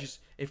fleshes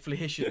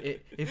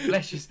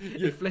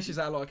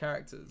out a lot of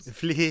characters. It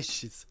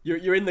fleshes.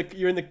 You're in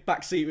the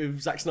back seat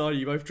with Zack Snyder.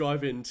 You both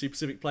drive into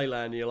Pacific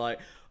Playland. And you're like,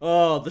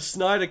 oh, the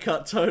Snyder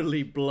cut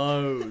totally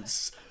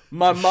blows.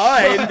 My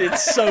mind,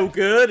 it's so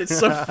good. It's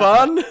so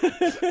fun.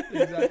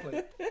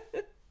 Exactly.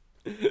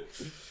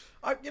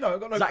 I've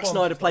got no Zack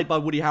Snyder played by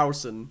Woody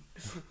Harrelson.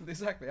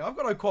 Exactly. I've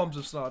got no qualms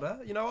with Snyder.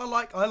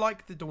 I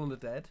like The Dawn of the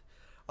Dead.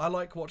 I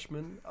like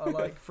Watchmen. I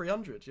like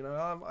 300.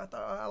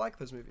 I like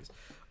those movies.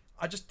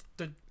 I just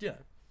didn't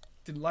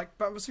like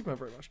Batman vs Superman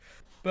very much.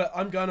 But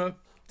I'm going to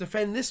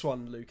defend this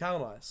one, Luke,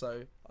 aren't I?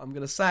 So I'm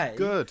going to say...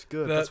 Good.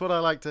 That's what I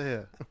like to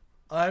hear.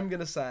 I'm going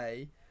to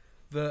say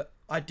that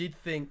I did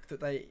think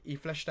that he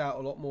fleshed out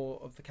a lot more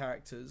of the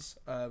characters.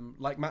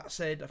 Like Matt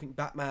said, I think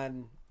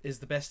Batman is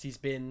the best he's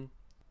been.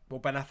 Well,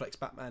 Ben Affleck's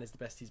Batman is the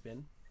best he's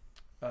been.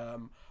 I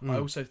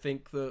also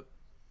think that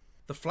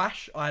The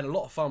Flash, I had a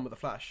lot of fun with The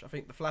Flash. I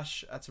think The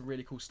Flash had some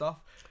really cool stuff.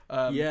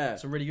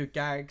 Some really good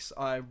gags.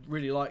 I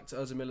really liked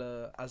Ezra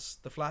Miller as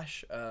The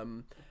Flash. I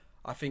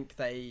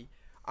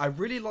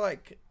really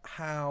like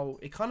how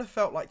it kind of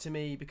felt like to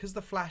me, because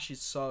The Flash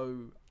is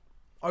so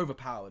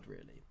overpowered,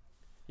 really.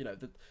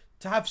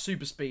 To have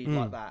super speed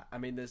like that, I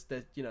mean,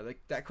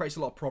 that creates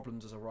a lot of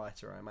problems as a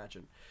writer, I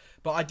imagine.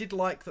 But I did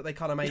like that they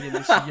kind of made him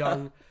this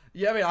young...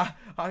 Yeah, I mean,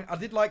 I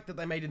did like that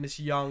they made him this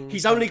young...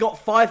 He's only got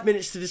 5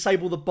 minutes to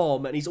disable the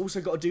bomb, and he's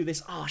also got to do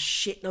this. Oh,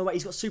 shit, no, wait,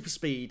 he's got super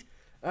speed.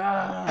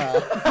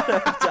 I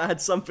have to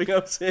add something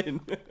else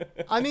in.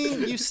 I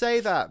mean, you say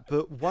that,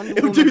 but Wonder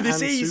He'll Woman do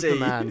this and easy.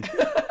 Superman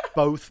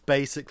both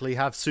basically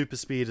have super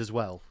speed as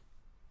well.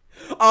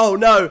 Oh,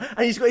 no,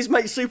 and he's got his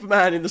mate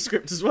Superman in the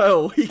script as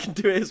well. He can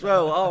do it as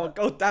well. Oh,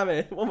 god damn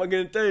it. What am I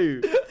going to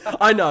do?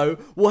 I know.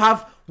 We'll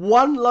have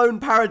one lone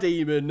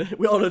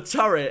parademon on a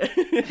turret.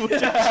 We'll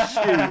just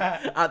shoot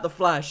at the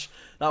Flash.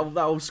 That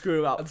will screw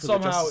him up And for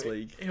somehow the Justice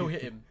League. he'll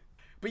hit him.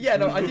 But yeah,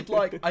 no, I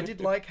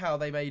did like how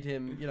they made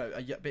him,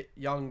 a bit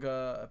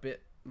younger, a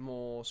bit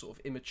more sort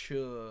of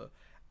immature,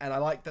 and I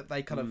like that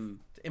they kind of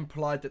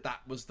implied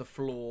that was the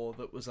flaw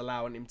that was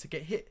allowing him to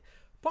get hit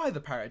by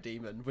the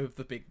parademon with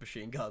the big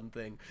machine gun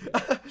thing.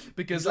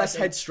 Because He's less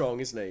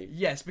headstrong, isn't he?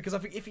 Yes, because I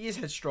think if he is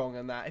headstrong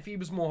and that, if he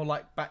was more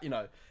like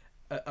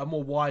a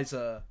more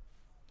wiser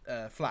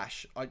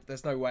Flash,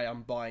 there's no way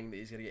I'm buying that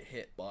he's going to get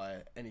hit by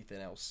anything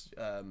else.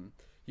 You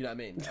know what I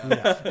mean?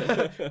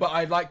 But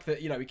I like that,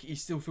 he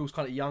still feels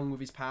kind of young with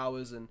his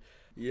powers, and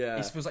he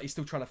feels like he's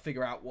still trying to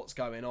figure out what's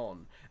going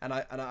on. And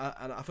I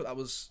thought that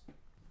was...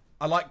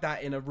 I like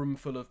that in a room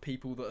full of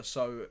people that are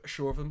so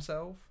sure of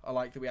themselves. I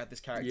like that we had this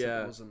character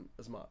that wasn't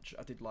as much.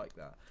 I did like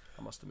that,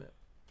 I must admit.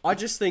 I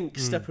just think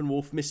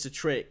Steppenwolf missed a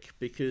trick,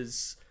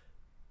 because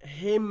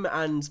him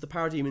and the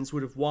Parademons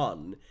would have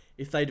won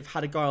if they'd have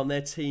had a guy on their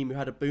team who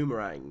had a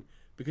boomerang,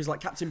 because like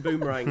Captain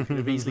Boomerang could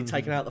have easily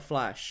taken out the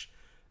Flash.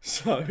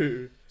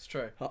 So It's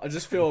true. I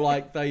just feel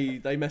like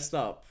they messed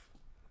up.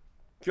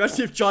 Can you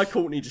imagine if Jai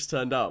Courtney just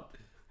turned up?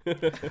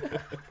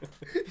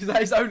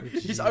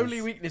 His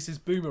only weakness is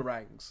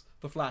boomerangs,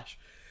 the Flash,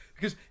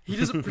 because he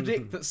doesn't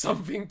predict that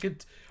something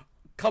could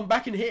come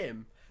back and hit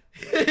him.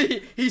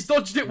 He's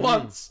dodged it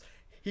once.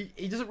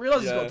 He doesn't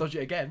realise he's got to dodge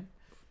it again.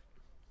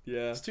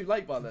 Yeah, It's too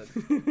late by then.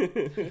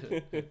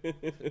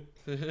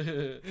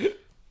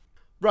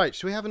 Right,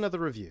 shall we have another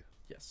review?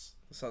 Yes,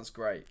 that sounds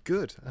great.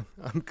 Good.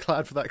 I'm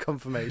glad for that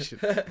confirmation.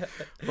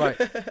 Right.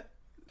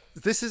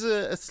 This is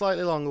a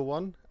slightly longer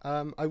one.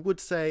 I would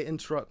say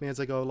interrupt me as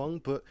I go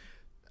along, but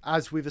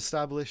as we've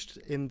established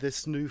in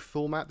this new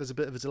format, there's a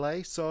bit of a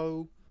delay,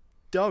 so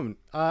don't.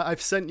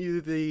 I've sent you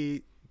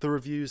the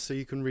reviews so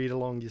you can read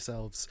along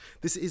yourselves.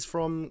 This is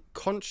from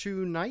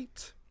Conchu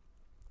Knight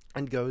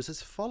and goes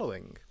as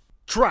following.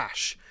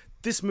 Trash!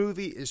 This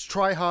movie is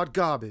try-hard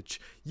garbage.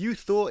 You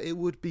thought it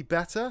would be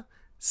better?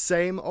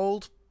 Same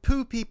old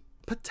poopy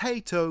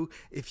potato.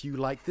 If you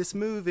like this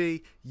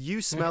movie,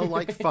 you smell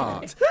like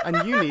fart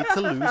and you need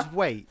to lose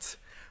weight.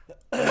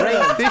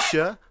 Ray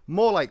Fisher,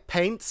 more like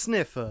paint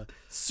sniffer.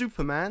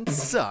 Superman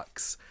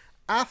sucks.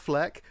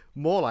 Affleck,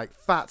 more like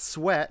fat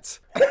sweat.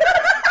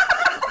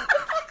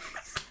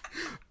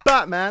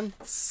 Batman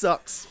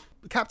sucks.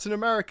 Captain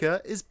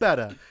America is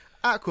better.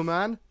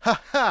 Aquaman,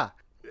 ha.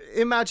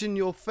 Imagine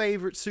your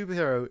favourite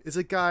superhero is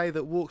a guy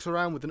that walks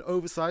around with an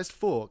oversized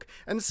fork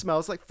and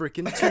smells like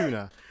frickin'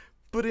 tuna.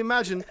 But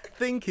imagine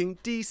thinking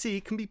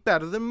DC can be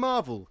better than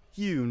Marvel.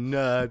 You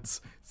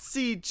nerds.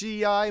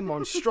 CGI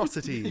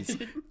monstrosities.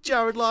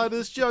 Jared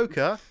Leto's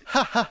Joker,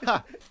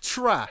 ha.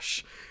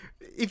 Trash.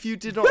 If you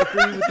did not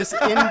agree with this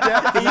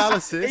in-depth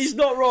analysis... He's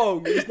not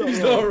wrong. He's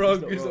not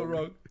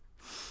wrong.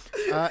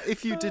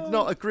 If you did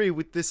not agree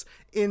with this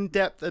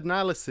in-depth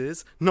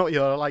analysis, not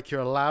you're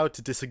allowed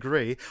to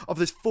disagree, of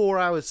this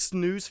 4-hour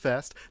snooze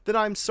fest, then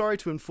I'm sorry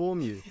to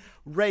inform you.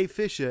 Ray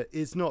Fisher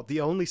is not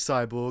the only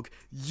cyborg.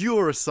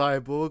 You're a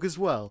cyborg as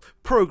well,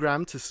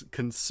 programmed to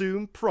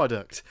consume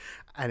product.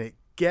 And it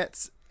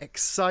gets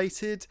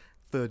excited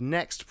for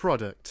next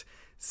product.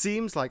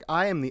 Seems like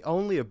I am the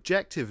only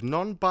objective,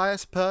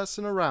 non-biased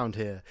person around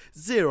here.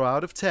 0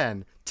 out of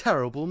 10.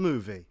 Terrible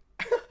movie.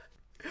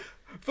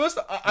 First,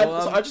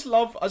 I just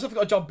have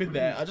to jump in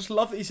there. I just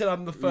love that he said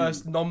I'm the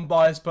first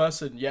non-biased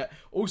person, yet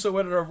also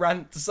went on a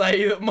rant to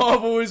say that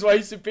Marvel is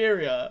way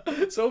superior.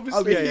 So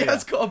obviously he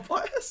has got a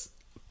bias.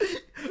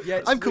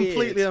 Yeah, I'm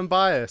completely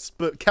unbiased,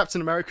 but Captain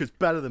America is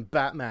better than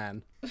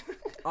Batman.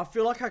 I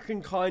feel like I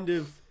can kind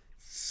of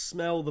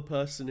smell the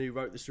person who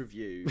wrote this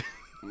review.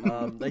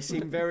 They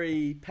seem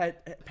very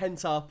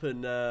pent up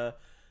and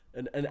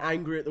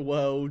angry at the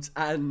world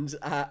and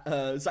at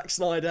Zack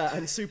Snyder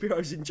and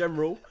superheroes in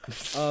general.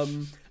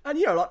 And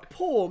like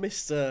poor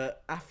Mr.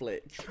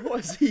 Affleck, what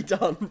has he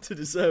done to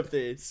deserve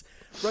this?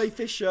 Ray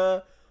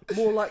Fisher,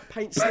 more like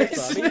paint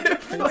sniffer.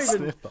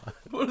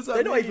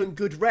 They're not even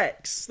good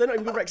Rex. I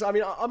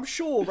mean, I'm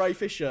sure Ray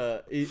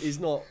Fisher is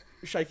not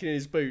shaking in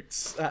his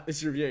boots at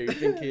this review,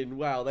 thinking,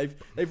 "Wow, they've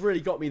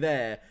really got me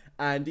there."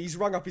 And he's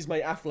rung up his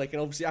mate Affleck,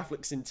 and obviously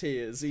Affleck's in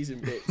tears. He's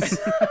in bits.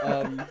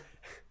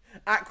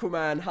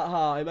 Aquaman,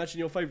 haha, imagine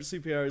your favourite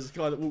superhero is a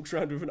guy that walks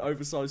around with an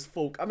oversized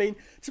fork. I mean,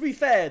 to be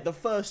fair, the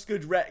first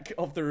good rec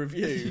of the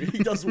review, he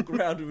does walk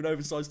around with an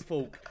oversized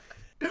fork.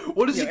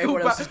 What does he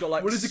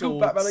call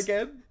Batman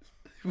again?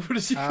 What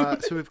is he call?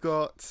 So we've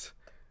got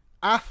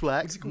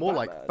Affleck, more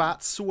Batman? like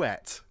fat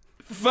sweat.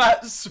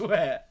 Fat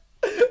sweat.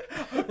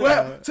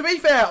 Well, to be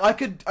fair, I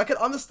could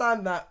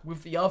understand that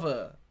with the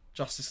other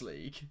Justice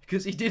League,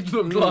 because he did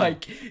look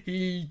like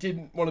he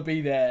didn't want to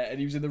be there, and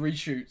he was in the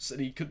reshoots,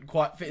 and he couldn't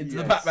quite fit into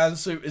the Batman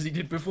suit as he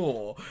did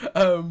before.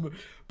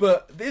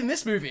 But in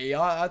this movie,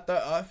 I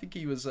think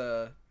he was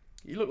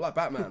he looked like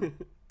Batman.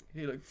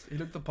 he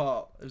looked the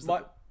part.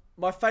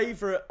 My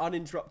favourite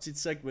uninterrupted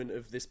segment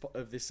of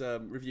this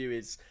review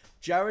is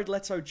Jared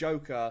Leto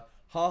Joker.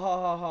 Ha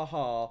ha ha ha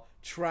ha.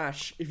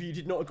 Trash. If you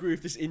did not agree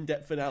with this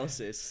in-depth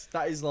analysis,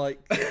 that is like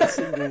a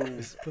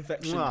single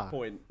perfection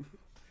point.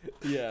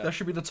 Yeah, that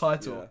should be the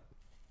title.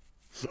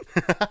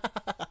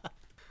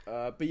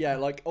 Yeah. But yeah,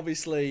 like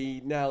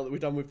obviously now that we're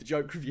done with the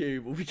joke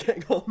review, we'll be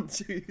getting on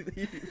to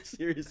the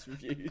serious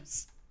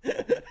reviews.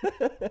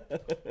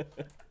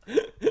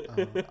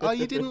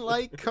 You didn't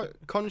like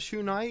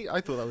Khonshu Knight? I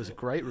thought that was a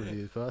great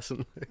review,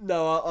 personally.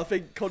 No, I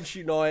think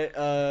Khonshu Knight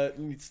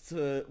needs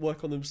to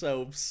work on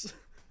themselves.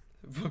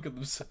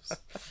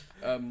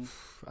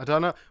 I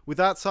don't know. With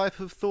that type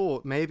of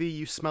thought, maybe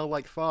you smell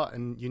like fart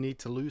and you need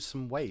to lose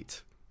some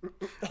weight.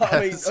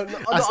 I mean,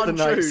 not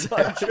untrue.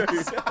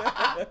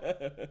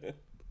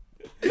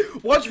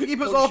 Why do you think he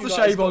puts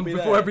aftershave on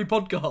before every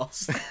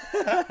podcast?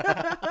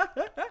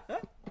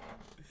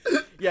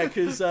 Yeah,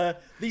 because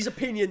these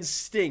opinions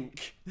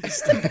stink. They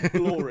stink of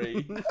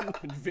glory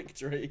and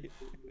victory.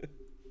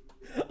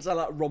 I sound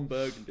like Ron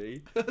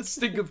Burgundy.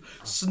 Stink of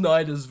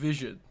Snyder's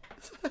vision.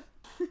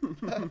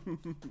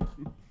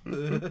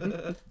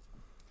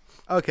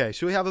 Okay,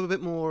 should we have a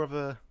bit more of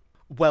a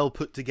well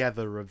put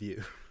together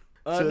review?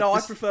 No, I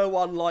prefer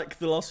one like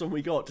the last one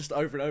we got, just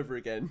over and over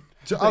again.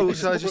 So I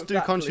just do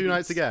Khonshu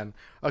Knights again?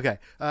 Okay.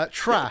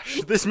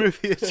 Trash. This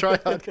movie is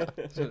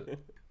tryhard.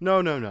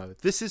 No.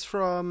 This is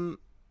from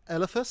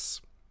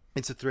Eliphas.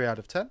 It's a 3 out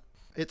of 10.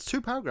 It's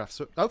 3 paragraphs,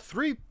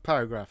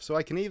 so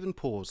I can even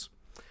pause.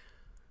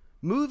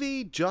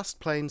 Movie just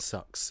plain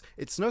sucks.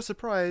 It's no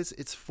surprise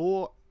it's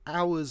 4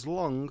 hours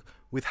long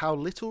with how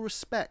little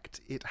respect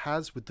it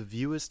has with the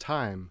viewer's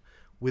time.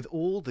 With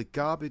all the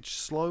garbage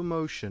slow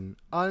motion,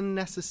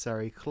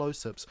 unnecessary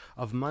close-ups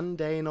of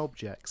mundane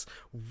objects,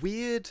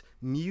 weird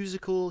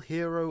musical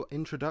hero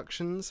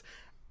introductions,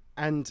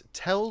 and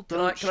Can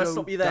I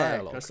stop you there?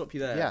 dialogue. Can I stop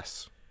you there?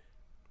 Yes.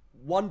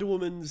 Wonder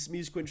Woman's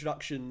musical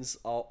introductions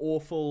are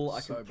awful.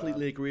 I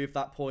completely agree with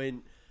that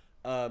point.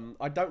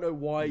 I don't know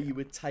why you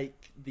would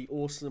take the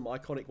awesome,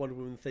 iconic Wonder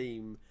Woman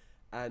theme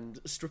and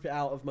strip it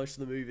out of most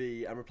of the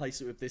movie and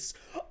replace it with this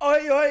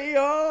it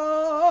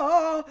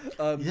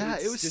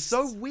was just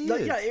so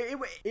weird. Like,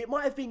 it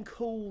might have been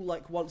cool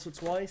like once or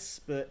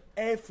twice, but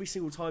every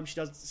single time she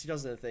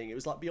does anything, it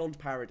was like beyond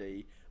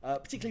parody.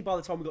 Particularly by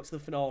the time we got to the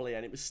finale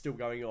and it was still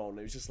going on,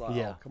 it was just like,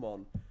 oh come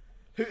on,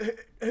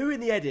 who in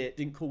the edit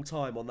didn't call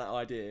time on that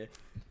idea?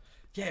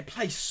 Yeah, it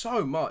plays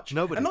so much.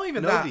 Nobody, and not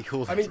even nobody that.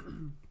 called I it.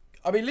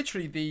 mean,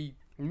 literally the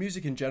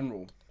music in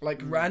general,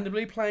 like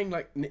randomly playing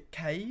like Nick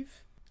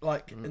Cave,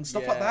 like and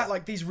stuff like that.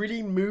 Like these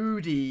really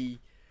moody,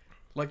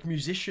 like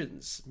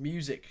musicians,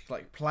 music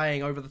like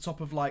playing over the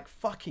top of like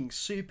fucking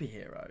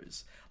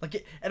superheroes. Like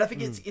it, and I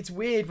think it's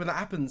weird when that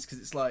happens because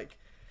it's like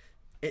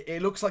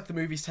it looks like the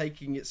movie's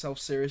taking itself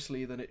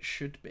seriously than it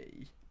should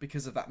be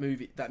because of that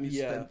music,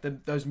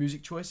 those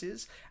music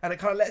choices, and it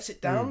kind of lets it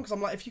down because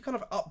I'm like, if you kind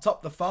of upped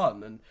up the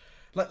fun and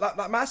like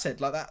Matt said,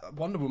 like that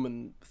Wonder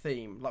Woman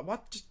theme, like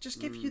what just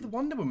give you the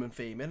Wonder Woman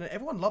theme, and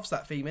everyone loves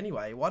that theme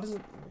anyway. Why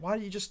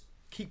do you just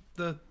keep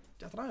the,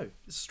 I don't know,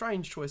 it's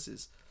strange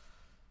choices.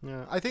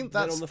 Yeah, I think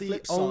that's on the the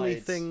flip only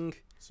side- thing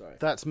Sorry.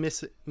 that's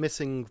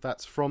missing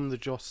that's from the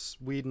Joss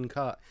Whedon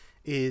cut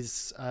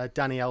is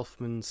Danny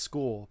Elfman's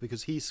score,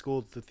 because he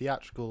scored the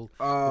theatrical.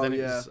 Oh, then it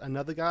yeah. was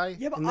another guy.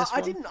 Yeah, but in this I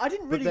one. didn't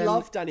But really then-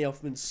 love Danny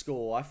Elfman's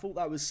score. I thought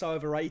that was so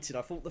overrated.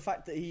 I thought the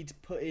fact that he'd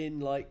put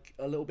in like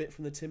a little bit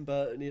from the Tim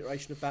Burton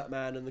iteration of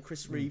Batman and the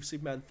Chris Reeve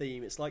Superman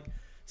theme, it's like,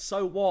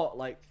 so what?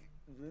 Like,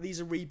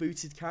 these are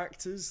rebooted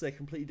characters. They're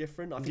completely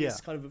different. I think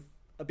it's kind of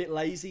a bit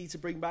lazy to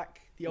bring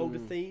back the older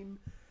theme.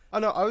 Oh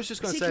no, I was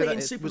just going to say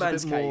Particularly that in it was a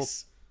Superman's bit more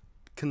case.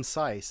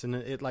 concise, and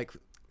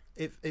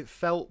it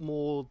felt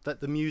more that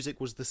the music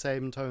was the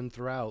same tone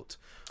throughout.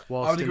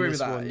 Whilst I would in agree this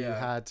with that, one you yeah.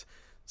 had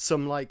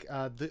some like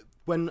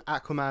when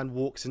Aquaman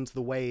walks into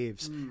the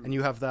waves, and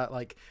you have that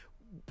like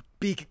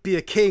be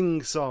a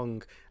king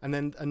song, and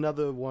then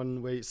another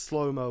one where it's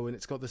slow-mo and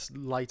it's got this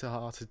lighter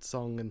hearted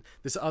song, and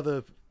this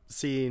other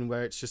scene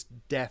where it's just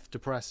death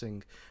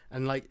depressing,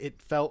 and like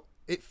it felt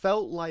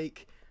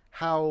like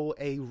how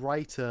a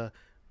writer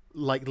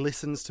like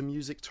listens to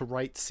music to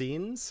write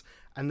scenes,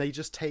 and they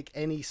just take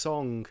any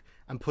song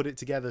and put it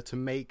together to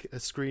make a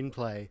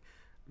screenplay.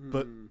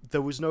 But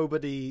there was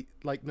nobody,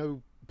 like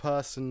no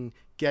person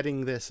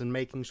getting this and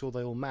making sure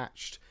they all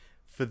matched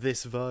for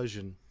this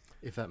version,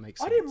 if that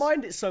makes sense. I didn't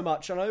mind it so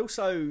much, and I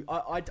also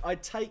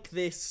I'd take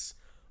this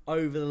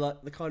over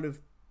the kind of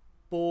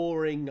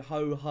boring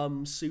ho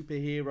hum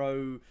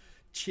superhero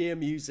cheer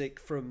music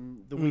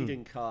from the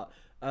Whedon cut,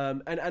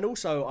 and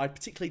also I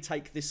particularly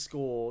take this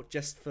score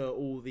just for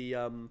all the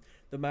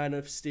Man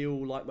of Steel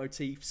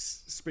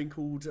leitmotifs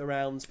sprinkled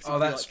around. Oh,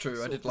 that's like, true. I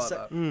sort did of like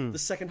that. the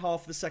second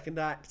half of the second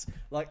act,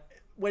 like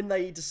when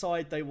they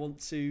decide they want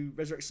to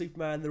resurrect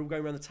Superman, they're all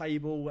going around the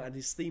table and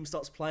his theme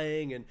starts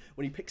playing, and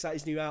when he picks out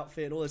his new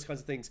outfit and all those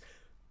kinds of things.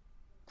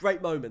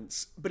 Great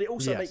moments, but it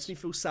also makes me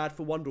feel sad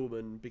for Wonder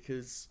Woman,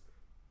 because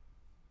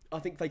I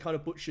think they kind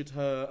of butchered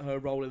her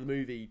role in the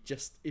movie,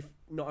 just if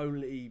not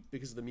only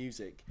because of the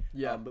music,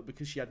 but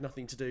because she had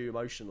nothing to do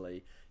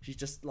emotionally. She's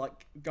just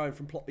like going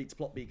from plot beat to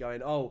plot beat,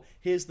 going, "Oh,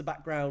 here's the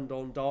background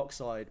on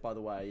Darkseid, by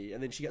the way,"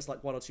 and then she gets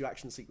like one or two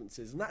action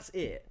sequences, and that's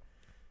it.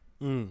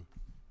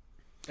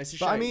 It's a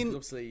shame, But I mean, 'cause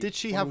obviously did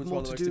she Wonder have Woman's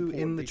more one of to the do most in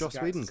the important Joss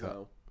DC Whedon characters cut?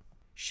 now.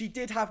 She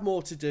did have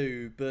more to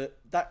do, but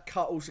that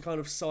cut also kind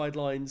of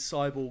sidelined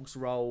Cyborg's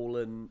role,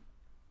 and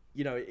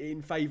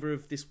in favour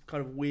of this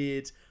kind of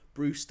weird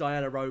Bruce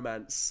Diana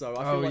romance. So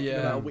I feel like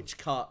no matter which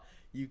cut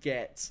you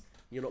get,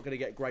 you're not going to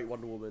get great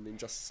Wonder Woman in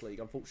Justice League,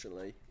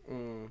 unfortunately.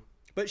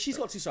 But she's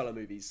got 2 solo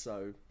movies,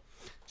 so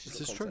she's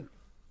This is got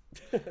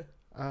true.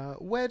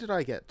 Where did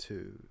I get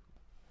to?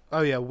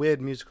 Oh yeah,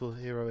 weird musical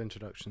hero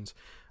introductions.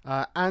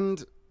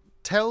 And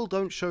tell,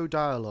 don't show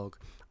dialogue.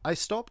 I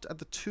stopped at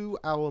the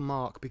 2-hour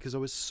mark because I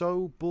was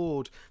so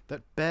bored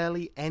that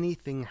barely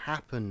anything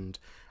happened.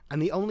 And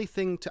the only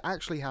thing to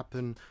actually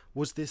happen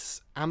was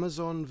this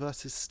Amazon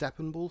versus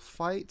Steppenwolf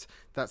fight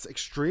that's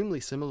extremely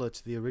similar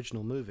to the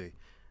original movie.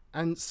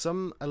 And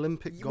some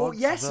Olympic gods Well,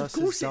 yes, of versus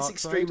course it's Darkseid.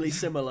 extremely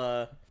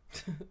similar.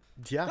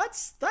 Yeah.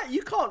 That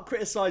you can't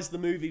criticize the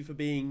movie for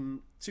being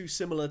too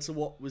similar to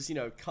what was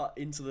cut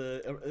into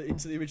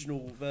the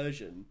original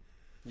version.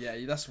 Yeah,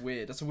 that's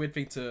weird. That's a weird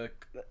thing to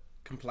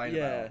complain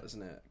Yeah. about,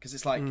 isn't it? Because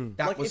it's like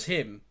that Like, was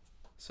him,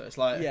 so it's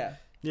like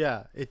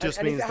Yeah, it just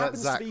and if means it that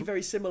happens Zack... to be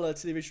very similar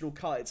to the original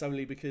cut, it's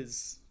only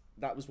because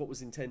that was what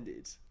was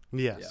intended.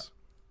 Yes. Yeah.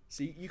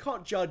 So you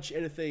can't judge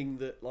anything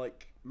that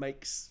like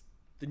makes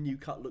the new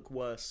cut look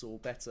worse or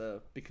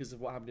better because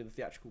of what happened in the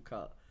theatrical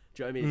cut.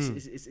 Do you know what I mean?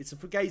 It's a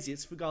fugazi,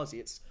 it's fugazi,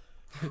 it's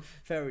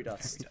fairy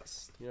dust.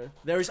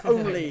 There is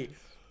only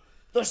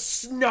the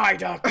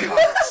Snyder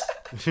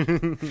cut.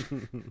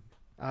 And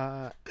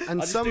I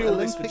just some do all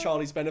this for Olympic...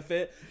 Charlie's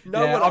benefit.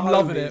 No Yeah, one at I'm home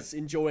loving is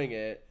enjoying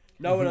it.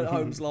 No one at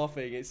home's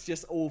laughing. It's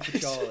just all for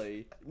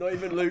Charlie. Not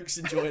even Luke's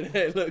enjoying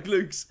it.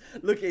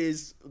 Look at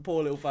his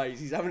poor little face.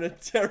 He's having a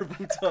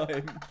terrible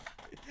time.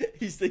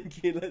 He's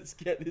thinking, let's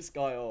get this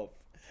guy off.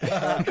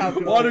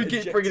 Why do we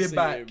keep bringing him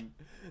back?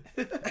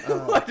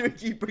 Why do we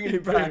keep bringing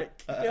him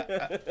back?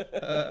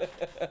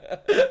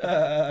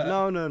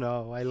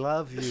 No. I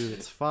love you.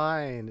 It's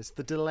fine. It's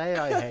the delay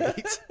I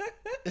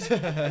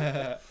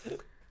hate.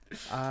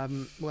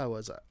 Where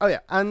was I? Oh yeah,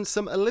 and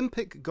some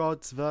Olympic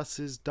gods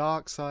versus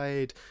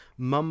Darkseid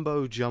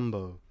mumbo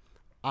jumbo.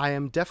 I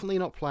am definitely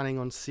not planning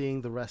on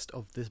seeing the rest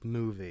of this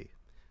movie.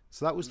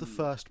 So that was the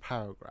first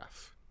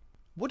paragraph.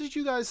 What did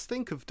you guys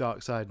think of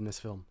Darkseid in this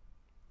film?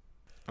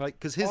 Right?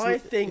 Because I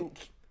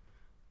think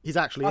he's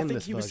actually in think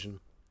this he was- version.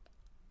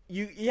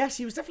 Yes,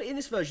 he was definitely in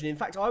this version. In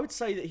fact, I would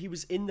say that he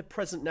was in the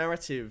present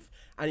narrative,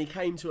 and he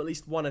came to at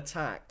least one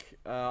attack.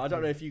 I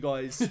don't know if you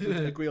guys would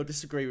agree or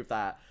disagree with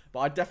that, but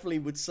I definitely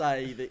would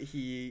say that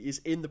he is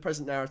in the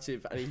present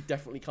narrative, and he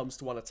definitely comes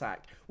to one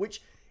attack,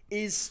 which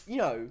is,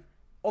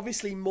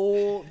 obviously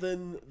more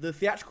than the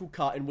theatrical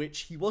cut in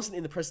which he wasn't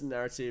in the present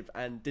narrative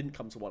and didn't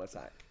come to one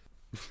attack.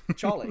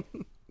 Charlie.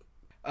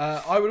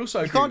 I would also.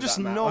 You agree can't with just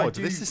that, Matt. nod. I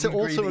do This is agree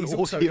also that an he's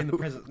also audio. in the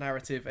present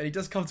narrative, and he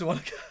does come to one.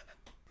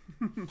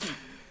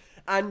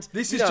 And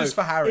This is just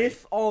for Harry.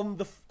 If on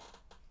the,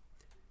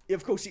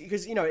 of course,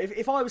 because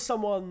if I was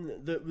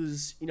someone that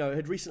was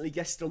had recently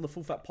guested on the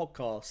Full Fat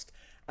podcast,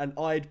 and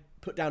I'd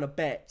put down a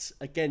bet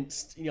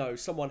against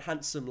someone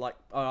handsome like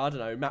I don't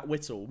know, Matt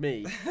Whittle,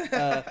 me,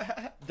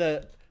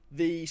 that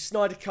the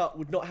Snyder Cut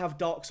would not have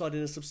Darkseid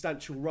in a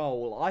substantial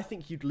role, I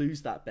think you'd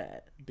lose that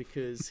bet,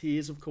 because he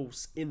is of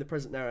course in the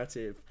present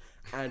narrative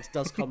and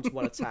does come to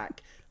one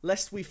attack.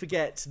 Lest we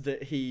forget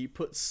that he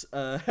puts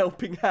a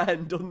helping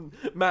hand on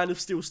Man of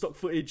Steel stock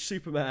footage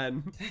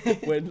Superman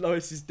when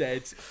Lois is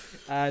dead,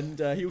 and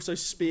he also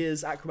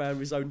spears Aquaman with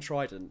his own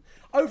trident.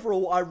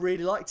 Overall, I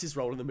really liked his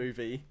role in the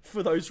movie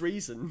for those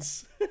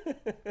reasons.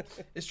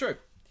 It's true.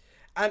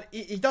 And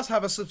he does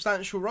have a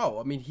substantial role.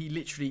 I mean, he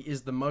literally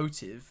is the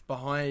motive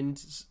behind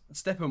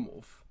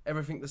Steppenwolf.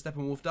 Everything that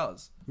Steppenwolf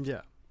does.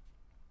 Yeah.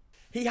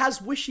 He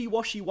has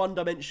wishy-washy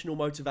one-dimensional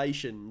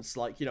motivations,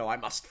 like, I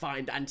must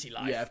find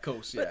anti-life. Yeah, of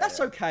course. Yeah, but that's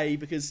okay,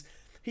 because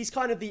he's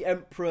kind of the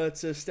Emperor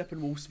to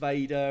Steppenwolf's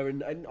Vader,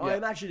 and I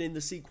imagine in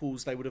the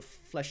sequels they would have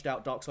fleshed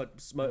out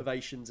Darkseid's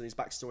motivations and his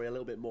backstory a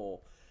little bit more.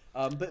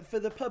 But for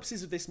the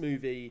purposes of this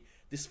movie,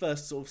 this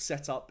first sort of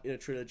setup in a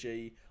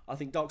trilogy, I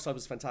think Darkseid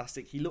was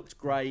fantastic. He looked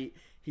great.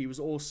 He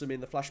was awesome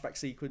in the flashback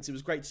sequence. It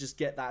was great to just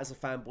get that as a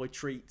fanboy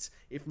treat,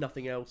 if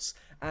nothing else.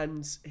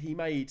 And he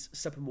made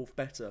Steppenwolf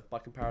better by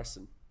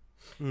comparison.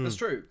 That's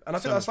true. And I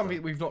think that's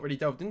something we've not really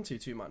delved into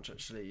too much,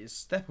 actually, is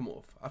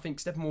Steppenwolf. I think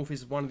Steppenwolf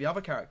is one of the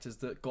other characters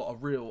that got a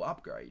real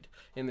upgrade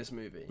in this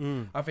movie.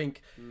 I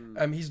think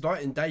he's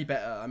night and day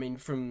better. I mean,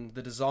 from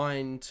the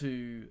design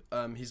to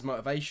his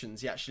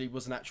motivations, he actually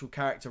was an actual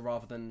character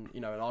rather than,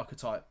 an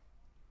archetype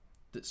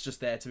that's just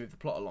there to move the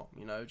plot along,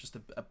 just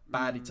a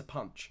baddie to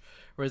punch.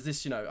 Whereas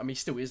this, he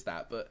still is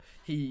that, but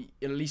he,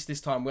 at least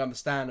this time, we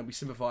understand and we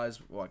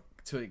sympathise,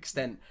 to an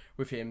extent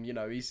with him.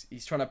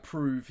 He's trying to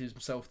prove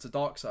himself to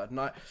Darkseid, and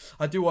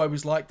I do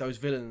always like those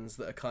villains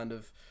that are kind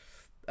of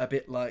a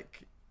bit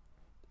like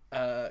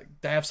they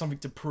have something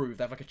to prove.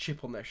 They have like a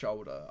chip on their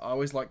shoulder. I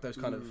always like those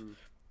kind of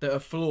that are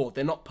flawed.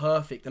 They're not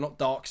perfect. They're not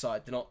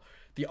Darkseid. They're not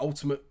the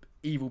ultimate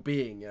evil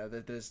being.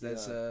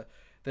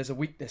 There's a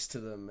weakness to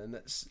them, and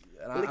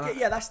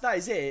that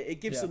is it. It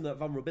gives them that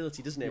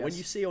vulnerability, doesn't it? Yes. When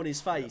you see on his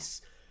face,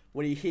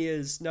 when he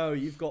hears, "No,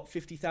 you've got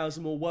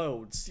 50,000 more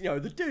worlds,"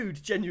 the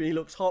dude genuinely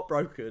looks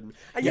heartbroken,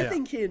 and you're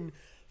thinking,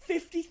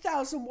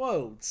 50,000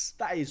 worlds?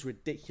 That is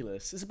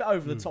ridiculous. It's a bit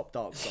over the top,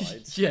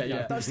 Darkseid.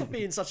 Yeah. Don't stop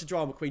being such a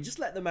drama queen. Just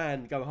let the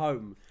man go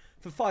home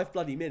for 5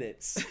 bloody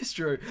minutes, It's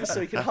true. so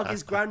he can hug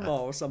his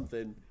grandma or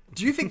something.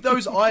 Do you think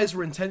those eyes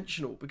were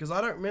intentional? Because I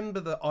don't remember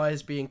the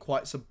eyes being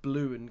quite so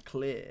blue and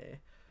clear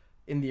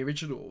in the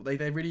original.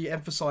 They really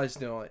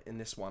emphasised it in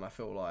this one, I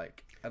feel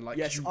like. And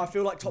Yes, I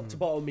feel like top to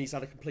bottom he's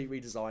had a complete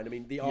redesign. I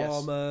mean, the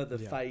armour, the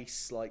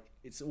face,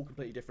 it's all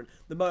completely different.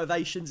 The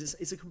motivations,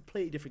 it's a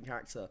completely different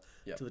character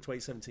to the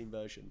 2017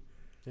 version.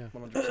 Yeah.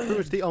 100%. Pretty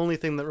much the only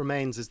thing that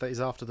remains is that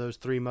he's after those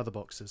 3 mother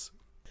boxes.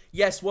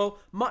 Yes, well,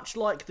 much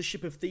like the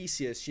ship of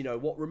Theseus,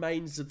 what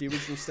remains of the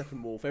original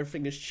Steppenwolf,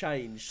 everything has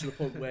changed to the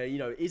point where,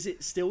 is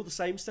it still the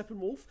same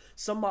Steppenwolf?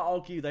 Some might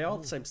argue they are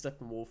the same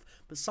Steppenwolf,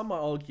 but some might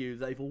argue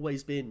they've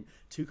always been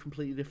 2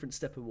 completely different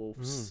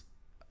Steppenwolfs.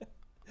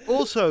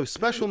 Also,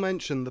 special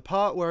mention, the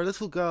part where a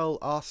little girl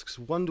asks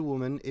Wonder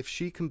Woman if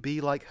she can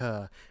be like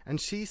her, and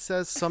she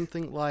says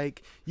something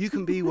like, "You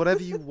can be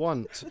whatever you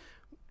want,"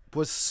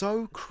 was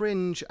so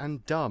cringe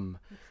and dumb.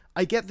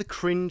 I get the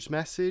cringe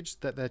message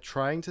that they're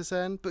trying to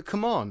send, but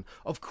come on,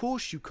 of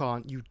course you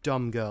can't, you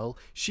dumb girl.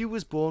 She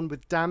was born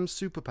with damn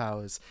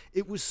superpowers.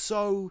 It was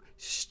so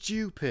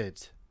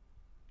stupid.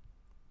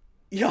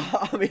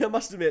 Yeah, I mean, I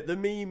must admit, the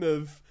meme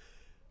of,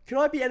 "Can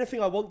I be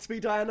anything I want to be,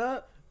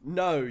 Diana?"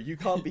 "No, you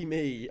can't be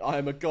me. I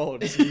am a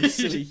god, you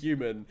silly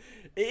human."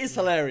 It is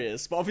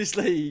hilarious, but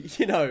obviously,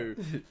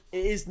 it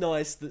is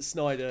nice that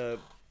Snyder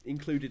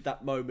included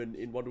that moment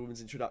in Wonder Woman's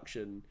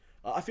introduction.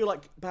 I feel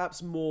like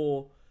perhaps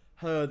more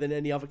her than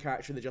any other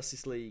character in the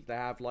Justice League, they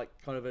have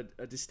kind of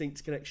a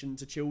distinct connection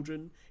to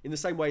children. In the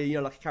same way,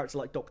 like a character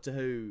like Doctor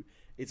Who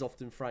is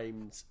often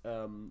framed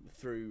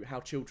through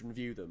how children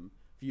view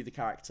the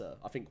character.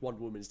 I think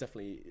Wonder Woman is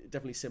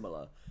definitely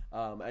similar.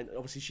 And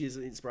obviously she is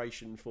an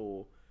inspiration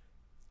for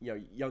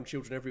young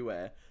children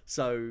everywhere.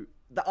 So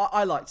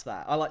I liked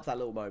that. I liked that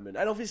little moment.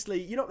 And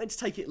obviously, you're not meant to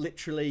take it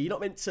literally. You're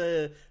not meant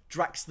to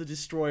Drax the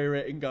Destroyer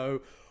it and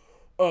go,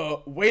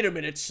 wait a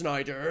minute,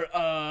 Snyder.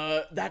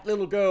 That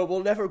little girl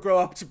will never grow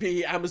up to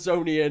be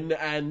Amazonian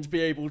and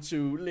be able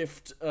to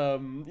lift,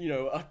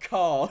 a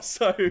car.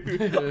 So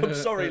I'm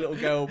sorry, little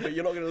girl, but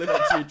you're not going to live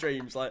up to your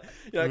dreams. Like,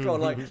 come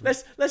on, like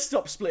let's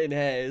stop splitting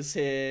hairs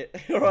here.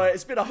 All right,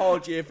 it's been a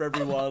hard year for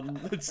everyone.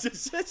 Let's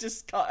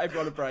just cut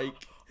everyone a break.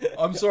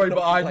 I'm sorry,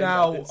 but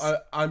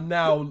I'm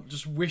now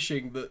just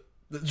wishing that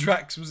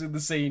Drax was in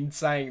the scene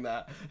saying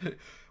that.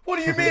 What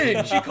do you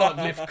mean? She can't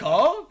lift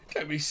car?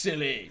 Don't be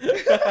silly.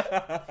 The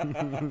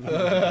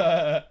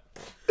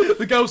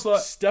girl's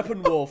like,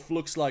 Steppenwolf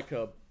looks like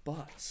a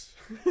butt.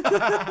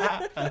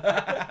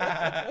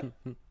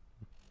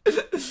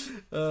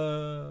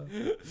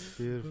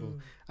 Beautiful.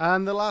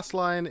 And the last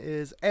line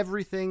is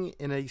everything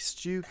in a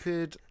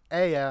stupid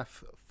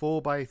AF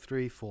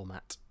 4x3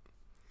 format,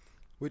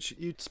 which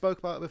you spoke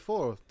about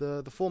before.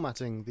 The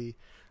formatting, the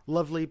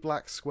lovely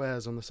black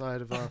squares on the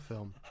side of our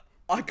film.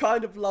 I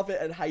kind of love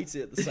it and hate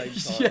it at the same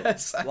time.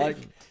 Yes, like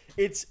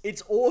it's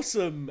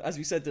awesome, as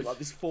we said, that like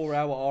this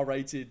 4-hour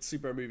R-rated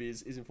superhero movie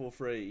is in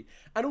 4:3,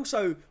 and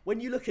also when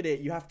you look at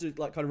it, you have to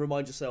like kind of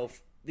remind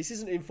yourself this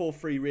isn't in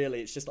 4:3 really.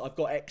 It's just I've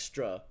got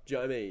extra. Do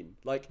you know what I mean?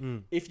 Like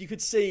if you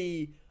could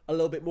see a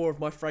little bit more of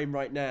my frame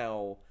right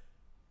now,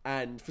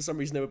 and for some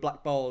reason there were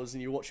black bars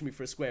and you're watching me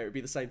for a square, it'd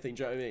be the same thing.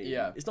 Do you know what I mean?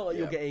 Yeah. It's not like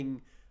you're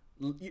getting.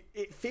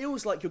 It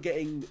feels like you're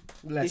getting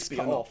less this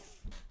cut off,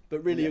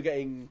 but really you're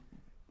getting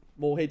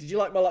more here. Did you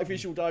like my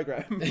visual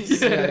diagram?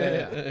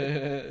 Yeah.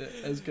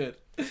 That was good.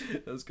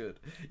 That was good.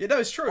 Yeah, no,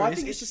 it's true. I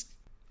think it's just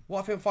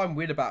what I find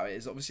weird about it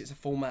is obviously it's a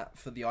format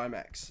for the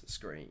IMAX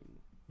screen,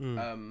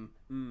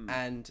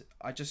 and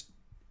I just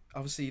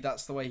obviously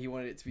that's the way he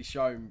wanted it to be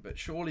shown. But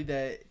surely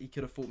he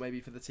could have thought maybe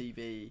for the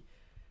TV,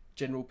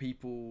 general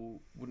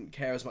people wouldn't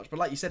care as much. But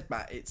like you said,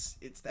 Matt, it's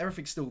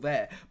everything's still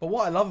there. But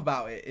what I love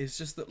about it is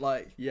just that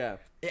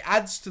it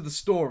adds to the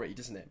story,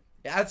 doesn't it?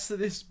 It adds to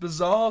this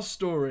bizarre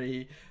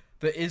story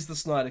that is the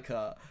Snyder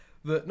Cut.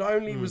 That not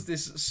only was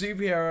this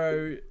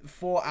superhero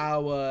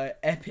 4-hour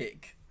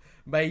epic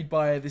made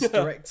by this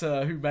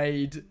director who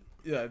made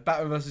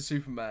Batman vs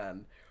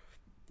Superman.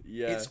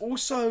 Yeah. It's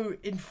also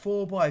in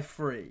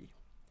 4x3.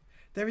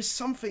 There is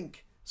something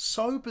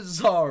so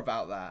bizarre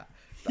about that.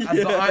 And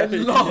that I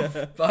love,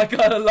 that I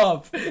kind of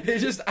love. It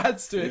just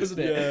adds to it, doesn't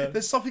it? Yeah.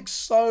 There's something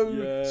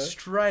so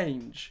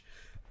strange.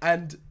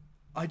 And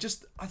I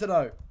don't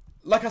know.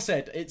 Like I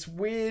said, it's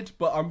weird,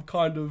 but I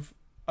kind of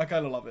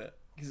love it.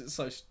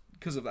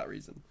 Because of that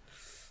reason.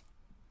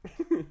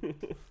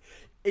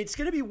 It's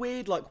going to be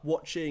weird, like,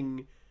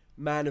 watching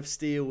Man of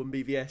Steel and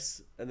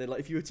BVS, and then, like,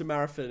 if you were to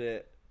marathon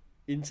it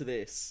into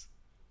this,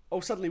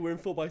 suddenly we're in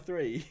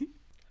 4x3.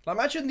 Like,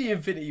 imagine the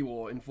Infinity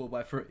War in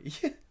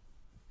 4x3.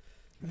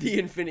 The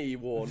Infinity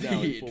War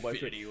now in 4x3.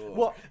 Infinity War.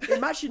 What?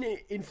 Imagine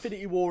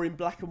Infinity War in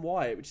black and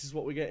white, which is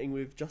what we're getting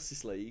with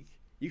Justice League.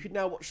 You could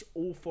now watch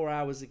all 4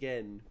 hours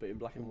again, but in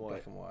black and white.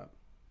 Black and white.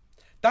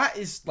 That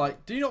is,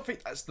 like, do you not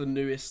think that's the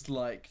newest,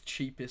 like,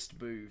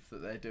 cheapest move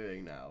that they're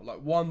doing now? Like,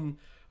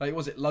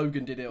 was it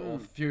Logan did it or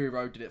Fury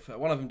Road did it first?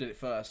 One of them did it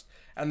first.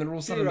 And then all of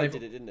a sudden Fury Road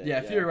did it, didn't it?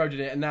 Yeah, Fury Road did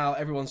it, and now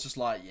everyone's just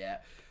like,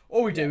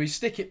 all we do is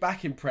stick it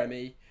back in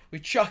Premi, we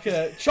chuck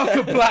a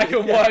black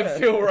and white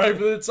filter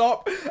over the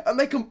top, and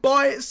they can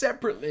buy it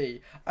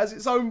separately as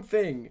its own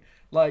thing.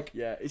 Like,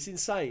 yeah, it's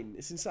insane.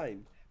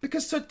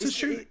 Because to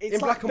shoot it's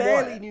in like black and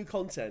barely white, new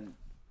content.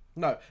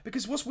 No,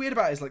 because what's weird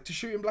about it is, like, to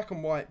shoot in black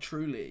and white,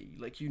 truly,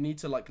 like, you need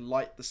to, like,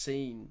 light the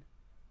scene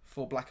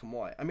for black and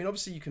white. I mean,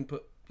 obviously you can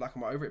put black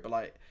and white over it, but,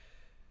 like,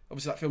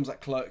 obviously, like, films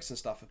like Clerks and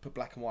stuff have put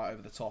black and white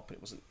over the top, and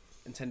it wasn't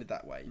intended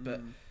that way.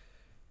 But,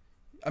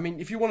 I mean,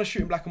 if you want to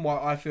shoot in black and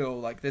white, I feel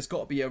like there's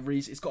got to be a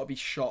reason. It's got to be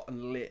shot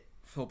and lit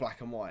for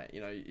black and white.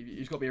 You know,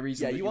 there's got to be a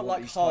reason. Yeah, that you want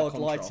like these hard high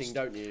contrast. lighting,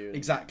 don't you?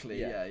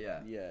 Exactly.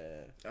 Yeah.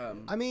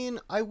 I mean,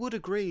 I would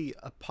agree,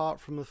 apart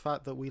from the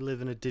fact that we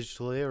live in a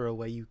digital era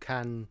where you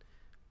can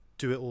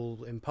do it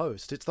all in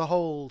post. It's the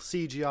whole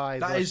CGI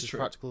versus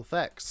practical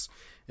effects.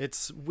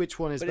 It's which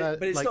one is better.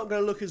 But it's not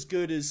going to look as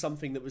good as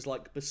something that was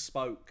like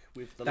bespoke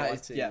with the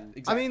lighting.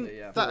 Exactly. I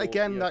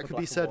mean, that could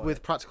be said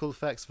with practical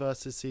effects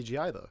versus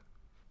CGI though.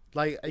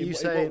 Like, are you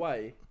saying? In what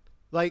way?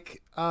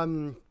 Like,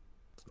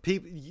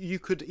 people, you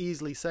could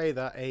easily say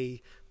that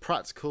a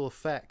practical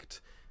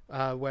effect,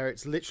 where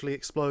it's literally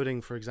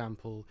exploding, for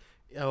example,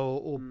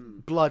 or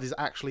blood is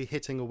actually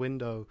hitting a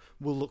window,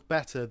 will look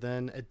better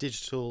than a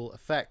digital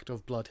effect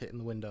of blood hitting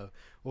the window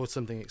or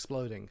something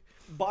exploding.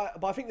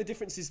 But I think the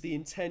difference is the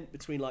intent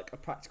between like a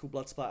practical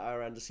blood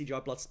splatter and a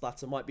CGI blood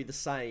splatter might be the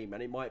same,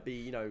 and it might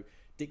be,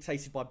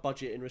 dictated by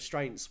budget and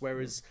restraints.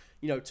 Whereas,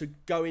 to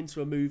go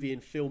into a movie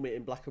and film it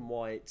in black and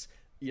white,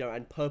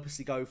 and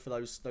purposely go for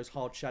those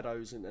hard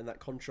shadows and that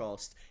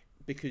contrast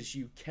because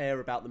you care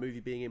about the movie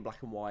being in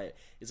black and white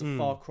is a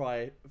far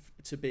cry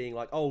to being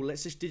like, oh,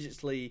 let's just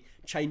digitally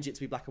change it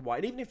to be black and white.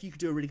 And even if you could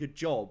do a really good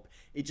job,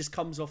 it just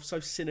comes off so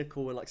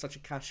cynical and like such a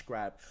cash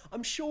grab.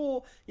 I'm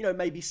sure,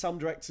 maybe some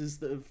directors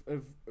that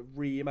have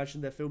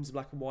reimagined their films in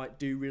black and white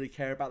do really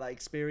care about that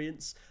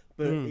experience.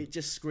 but it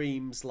just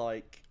screams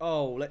like,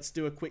 oh, let's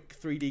do a quick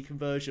 3D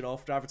conversion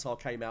after Avatar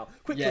came out.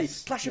 Quickly,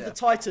 Clash of the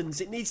Titans,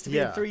 it needs to be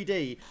in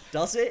 3D.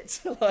 Does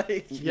it?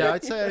 Yeah,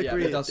 I'd say I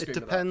agree. It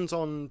depends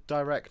on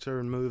director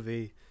and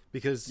movie,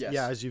 because,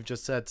 as you've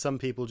just said, some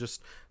people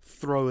just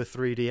throw a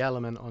 3D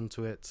element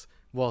onto it,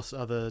 whilst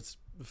others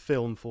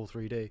film for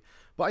 3D.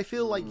 But I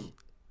feel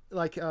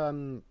like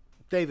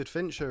David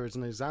Fincher is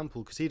an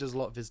example, because he does a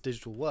lot of his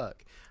digital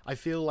work. I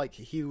feel like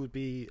he would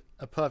be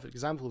a perfect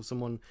example of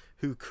someone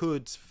who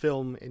could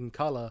film in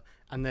colour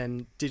and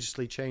then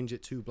digitally change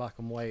it to black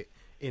and white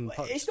in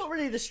post. It's not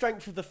really the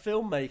strength of the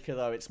filmmaker,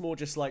 though. It's more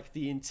just like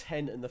the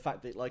intent and the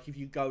fact that, like, if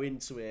you go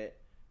into it,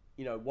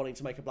 you know, wanting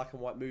to make a black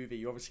and white movie,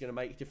 you're obviously going to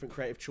make different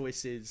creative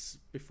choices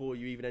before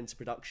you even enter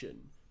production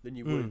than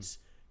you would.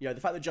 You know,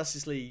 the fact that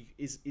Justice League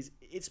is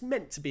it's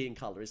meant to be in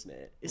colour, isn't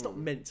it? It's not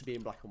meant to be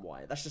in black and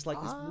white. That's just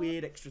like this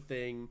weird extra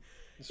thing.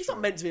 It's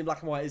not meant to be in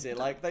black and white, is it?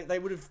 Like, they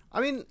would have...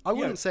 I mean, I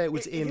wouldn't say it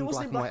was in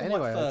black and white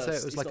anyway. I'd say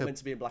it was like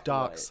a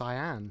dark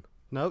cyan.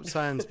 Nope,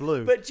 cyan's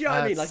blue. But do you know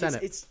what I mean? Like,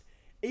 it's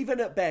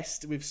even at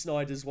best, with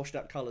Snyder's washed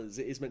out colours,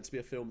 it is meant to be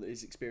a film that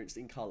is experienced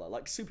in colour.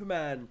 Like,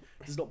 Superman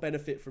does not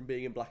benefit from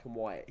being in black and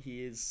white.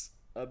 He is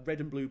a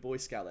red and blue Boy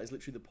Scout. That is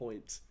literally the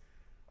point.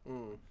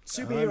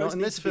 Superheroes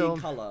need to be in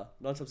colour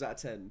 9 times out of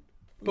 10.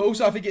 But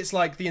also, I think it's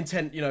like the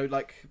intent, you know,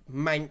 like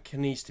Mank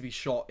needs to be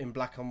shot in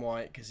black and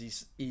white because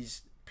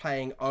he's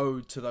playing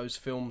ode to those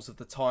films of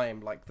the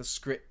time. Like, the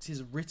script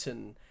is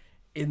written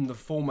in the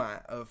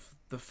format of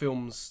the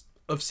films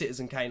of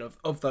Citizen Kane,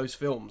 of those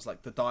films.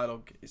 Like, the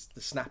dialogue is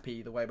the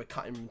snappy, the way we're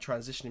cutting and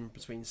transitioning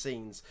between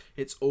scenes.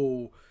 It's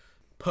all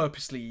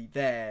purposely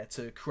there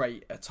to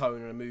create a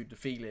tone and a mood, a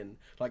feeling.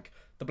 Like,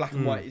 the black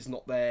and white is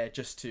not there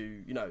just to,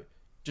 you know,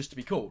 just to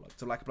be cool. Like,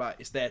 to black and black,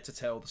 it's there to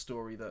tell the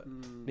story that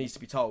needs to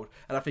be told.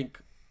 And I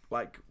think,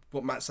 like,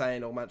 what Matt's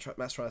saying, or Matt's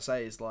trying to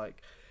say, is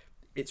like,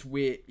 it's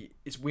weird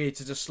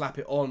to just slap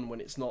it on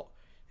when it's not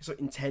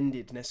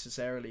intended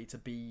necessarily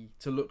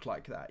to look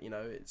like that. You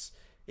know,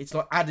 it's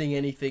not adding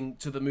anything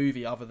to the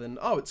movie other than,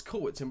 oh, it's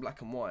cool, it's in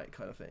black and white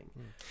kind of thing.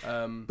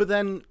 But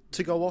then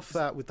to go off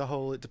that with the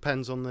whole, it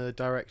depends on the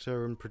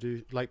director and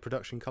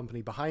production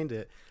company behind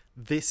it.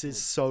 This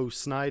is so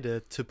Snyder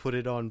to put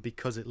it on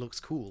because it looks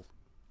cool.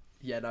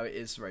 Yeah, no, it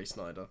is Ray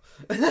Snyder.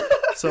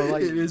 So,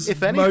 like,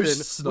 if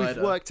anything, we've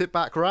worked it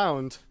back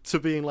round to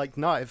being like,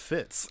 nah, it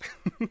fits.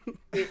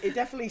 It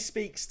definitely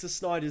speaks to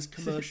Snyder's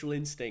commercial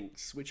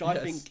instincts, which I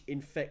think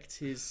infect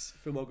his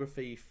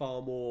filmography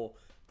far more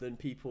than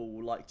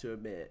people like to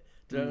admit.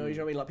 You know what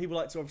I mean? Like, people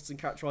like to often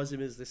characterise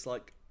him as this,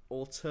 like,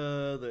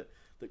 auteur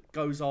that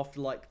goes after,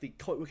 like, the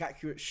comic book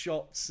accurate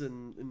shots,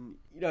 and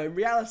you know, in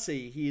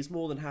reality, he is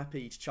more than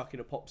happy to chuck in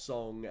a pop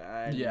song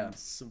and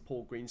some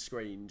poor green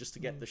screen just to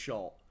get the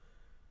shot.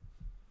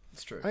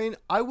 It's true. I mean,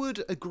 I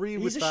would agree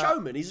with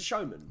that. He's a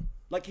showman.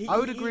 Like, I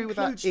would agree with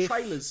that. He includes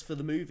trailers for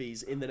the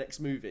movies in the next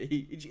movie.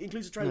 He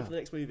includes a trailer for the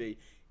next movie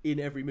in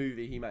every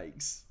movie he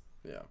makes.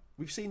 Yeah.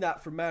 We've seen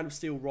that from Man of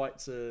Steel right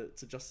to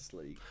Justice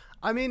League.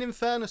 I mean, in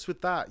fairness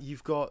with that,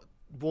 you've got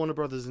Warner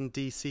Brothers and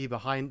DC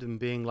behind him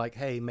being like,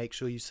 hey, make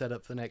sure you set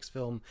up for the next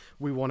film.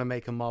 We want to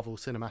make a Marvel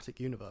Cinematic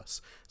Universe.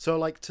 So,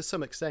 like, to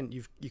some extent,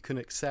 you can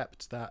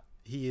accept that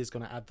he is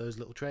going to add those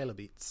little trailer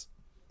beats.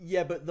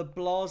 Yeah, but the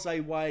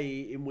blasé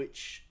way in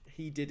which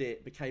he did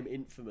it became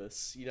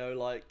infamous. You know,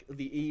 like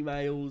the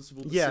emails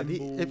with the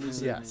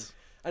symbols.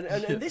 And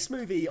this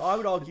movie, I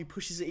would argue,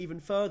 pushes it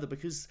even further,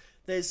 because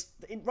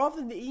rather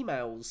than the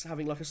emails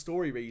having like a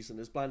story reason,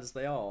 as bland as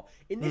they are,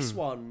 in this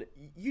one,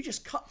 you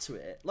just cut to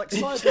it. Like,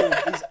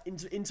 Cyborg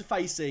is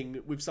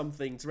interfacing with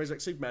something to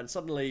resurrect Superman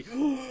suddenly,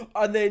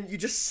 and then you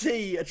just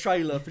see a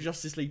trailer for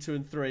Justice League 2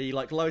 and 3.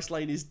 Like, Lois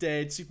Lane is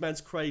dead,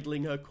 Superman's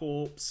cradling her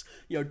corpse,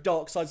 you know,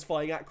 Darkseid's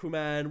fighting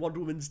Aquaman,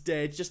 Wonder Woman's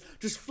dead, just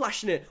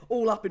flashing it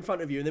all up in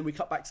front of you, and then we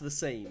cut back to the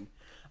scene.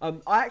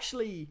 I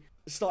actually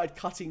started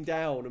cutting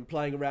down and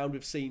playing around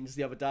with scenes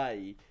the other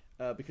day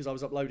because I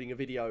was uploading a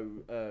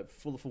video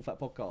for the Full Fat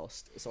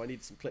podcast, so I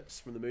needed some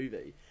clips from the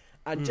movie.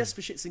 And just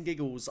for shits and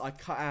giggles, I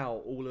cut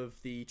out all of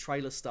the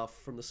trailer stuff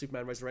from the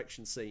Superman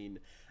Resurrection scene,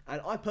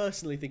 and I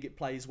personally think it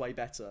plays way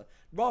better.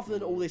 Rather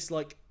than all this,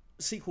 like,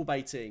 sequel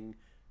baiting,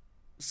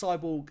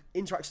 Cyborg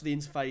interacts with the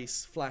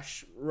interface,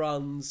 Flash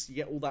runs, you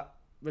get all that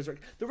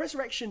resurrection. The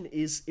resurrection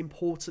is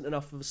important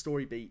enough of a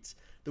story beat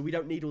that we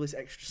don't need all this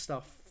extra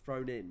stuff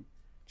thrown in.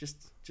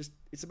 Just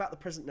it's about the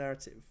present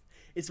narrative.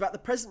 It's about the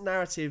present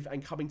narrative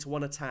and coming to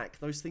one attack.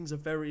 Those things are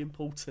very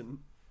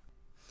important.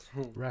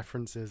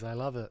 References, I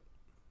love it.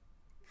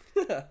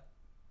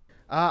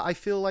 I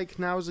feel like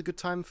now is a good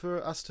time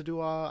for us to do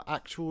our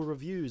actual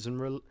reviews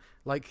and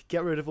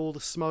get rid of all the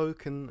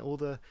smoke and all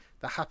the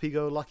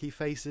happy-go-lucky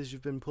faces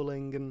you've been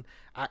pulling, and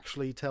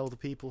actually tell the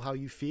people how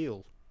you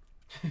feel.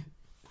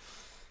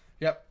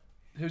 Yep.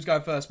 Who's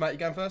going first? Matt, you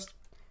going first?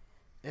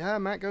 Yeah,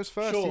 Matt goes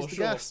first. He's the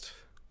guest.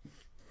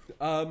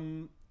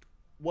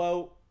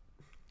 Well,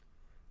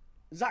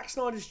 Zack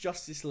Snyder's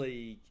Justice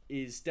League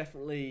is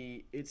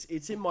definitely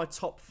it's in my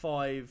top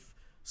 5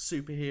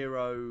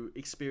 superhero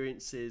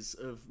experiences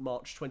of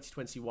March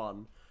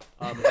 2021.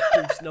 Of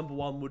course, number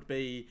one would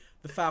be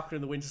The Falcon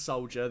and the Winter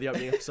Soldier. The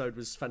opening episode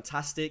was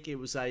fantastic. It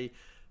was a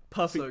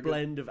perfect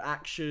blend of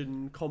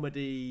action,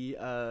 comedy,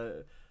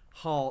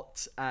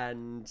 heart,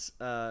 and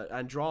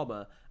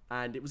drama.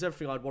 And it was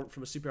everything I'd want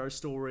from a superhero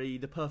story,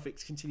 the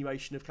perfect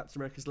continuation of Captain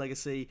America's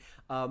legacy,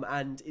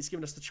 and it's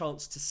given us the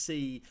chance to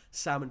see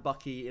Sam and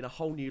Bucky in a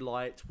whole new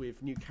light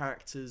with new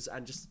characters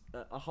and just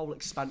a whole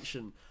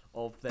expansion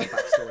of their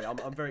backstory.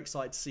 I'm very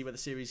excited to see where the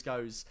series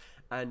goes,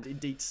 and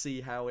indeed to see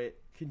how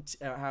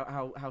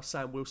how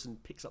Sam Wilson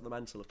picks up the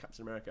mantle of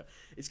Captain America.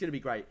 It's going to be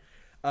great.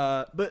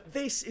 But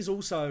this is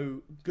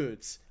also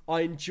good.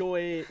 I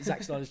enjoy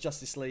Zack Snyder's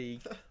Justice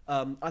League.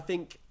 I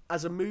think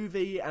as a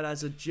movie and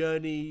as a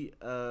journey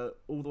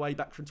all the way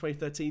back from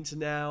 2013 to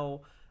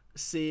now,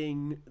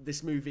 seeing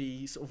this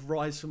movie sort of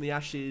rise from the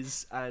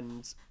ashes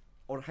and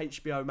on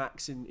HBO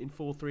Max in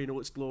 4:3 in all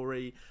its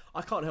glory,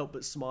 I can't help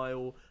but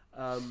smile.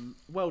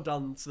 Well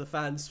done to the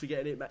fans for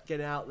getting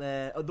it out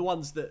there. The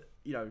ones that,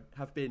 you know,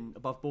 have been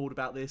above board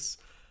about this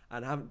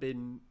and haven't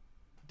been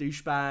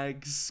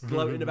douchebags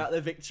gloating about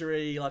their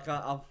victory. Like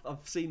I've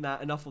seen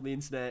that enough on the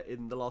internet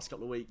in the last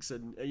couple of weeks,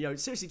 and you know,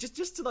 seriously,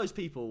 just to those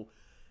people,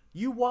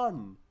 you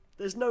won.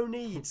 There's no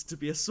need to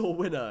be a sore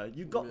winner.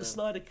 You got the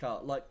Snyder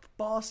Cut. Like,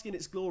 bask in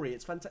its glory.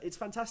 It's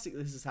fantastic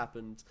that this has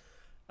happened,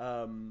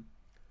 and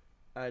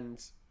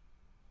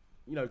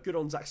you know, good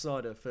on Zack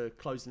Snyder for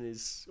closing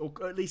his, or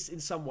at least in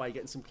some way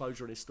getting some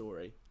closure on his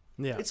story.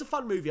 Yeah, it's a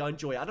fun movie. I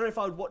enjoy it. I don't know if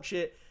I would watch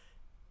it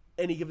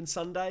any given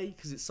Sunday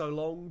because it's so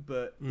long,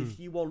 but if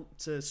you want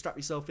to strap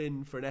yourself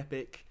in for an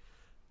epic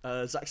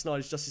Zack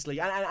Snyder's Justice League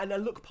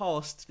and look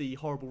past the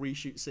horrible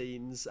reshoot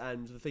scenes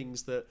and the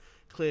things that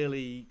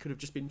clearly could have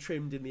just been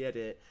trimmed in the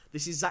edit,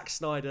 this is Zack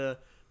Snyder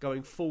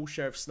going full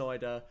Sheriff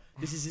Snyder.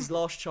 This is his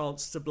last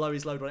chance to blow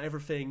his load on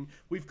everything.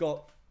 We've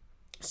got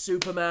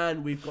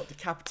Superman, we've got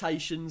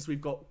decapitations,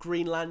 we've got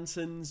Green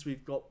Lanterns,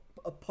 we've got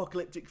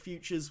apocalyptic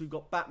futures, we've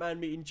got Batman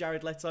meeting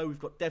Jared Leto, we've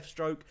got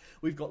Deathstroke,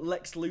 we've got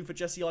Lex Luthor,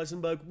 Jesse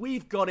Eisenberg,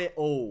 we've got it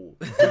all.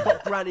 We've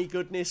got Granny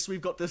Goodness,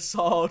 we've got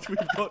Desaad, we've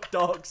got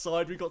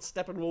Darkseid, we've got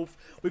Steppenwolf,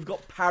 we've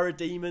got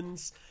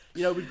Parademons,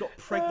 you know, we've got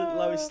pregnant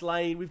Lois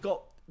Lane, we've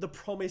got the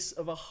promise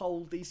of a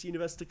whole DC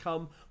universe to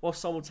come, while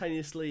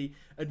simultaneously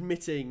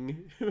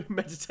admitting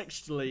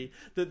metatextually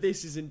that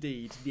this is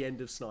indeed the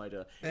end of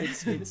Snyder.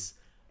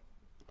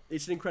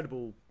 It's an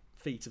incredible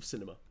feat of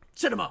cinema.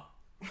 Cinema!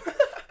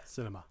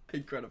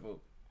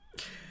 Incredible.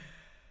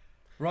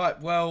 Right,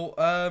 well,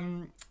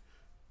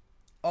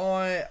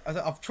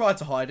 I've tried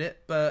to hide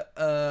it, but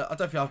I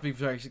don't think I've been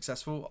very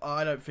successful.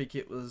 I don't think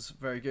it was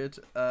very good.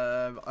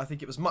 I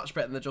think it was much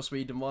better than the Joss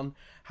Whedon one.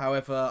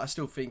 However, I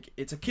still think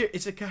it's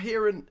a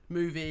coherent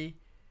movie,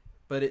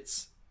 but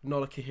it's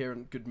not a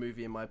coherent good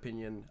movie in my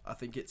opinion. I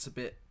think it's a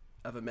bit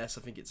of a mess.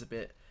 I think it's a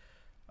bit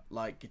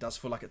like, it does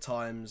feel like at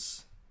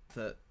times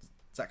that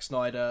Zack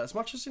Snyder, as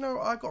much as, you know,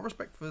 I got a lot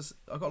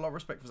of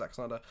respect for Zack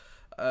Snyder,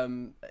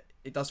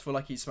 it does feel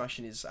like he's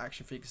smashing his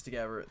action figures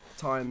together at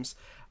times.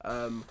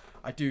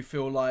 I do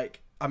feel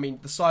like, I mean,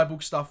 the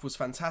Cyborg stuff was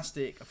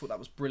fantastic. I thought that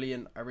was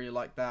brilliant. I really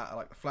like that. I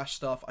like the Flash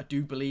stuff. I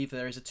do believe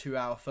there is a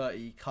 2-hour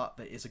 30 cut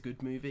that is a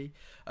good movie,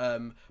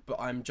 but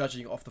I'm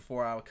judging it off the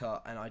 4-hour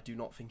cut, and I do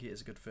not think it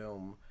is a good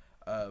film.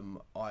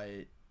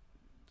 I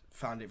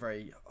found it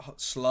very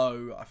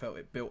slow. I felt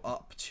it built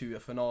up to a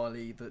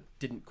finale that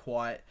didn't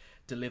quite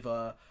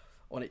deliver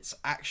on its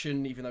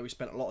action, even though we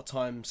spent a lot of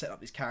time setting up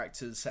these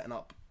characters, setting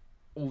up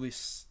all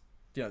this,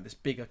 you know, this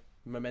bigger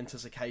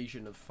momentous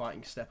occasion of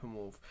fighting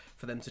Steppenwolf,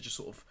 for them to just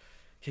sort of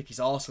kick his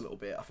ass a little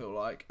bit. I feel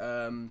like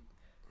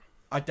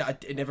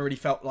it never really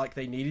felt like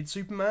they needed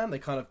Superman. They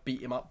kind of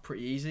beat him up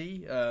pretty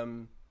easy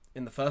in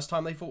the first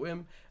time they fought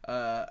him,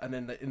 and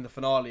then in the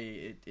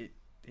finale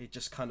it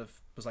just kind of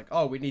was like,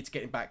 oh, we need to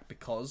get him back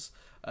because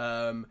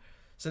and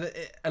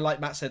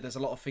like Matt said, there's a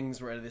lot of things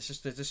where there's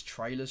just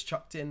trailers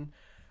chucked in,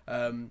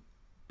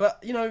 but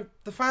you know,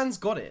 the fans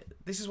got it.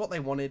 This is what they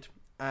wanted,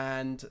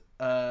 and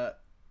I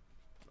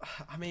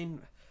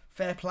mean,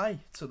 fair play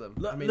to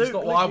them. I mean, it's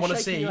not what I want to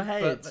see,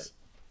 but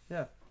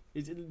yeah.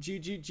 Do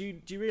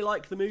you really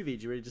like the movie?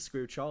 Do you really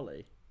disagree with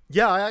Charlie?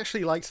 Yeah, I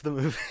actually liked the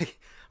movie.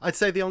 I'd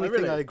say the only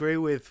thing I agree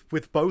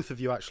with both of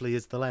you actually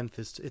is the length.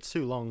 It's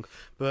too long.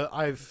 But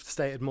I've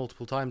stated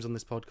multiple times on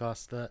this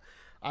podcast that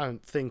I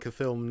don't think a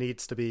film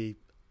needs to be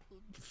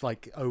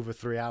like over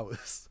 3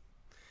 hours.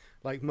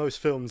 Like, most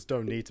films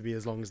don't need to be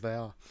as long as they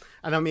are.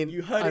 And I mean,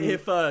 you heard it here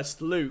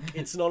first, Luke.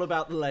 It's not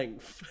about the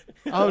length.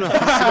 Oh no,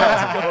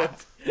 God.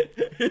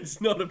 It's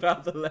not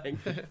about the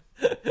length.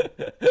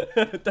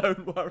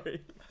 Don't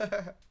worry.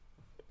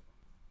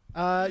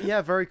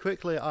 Yeah, very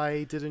quickly,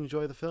 I did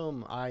enjoy the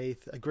film. I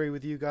agree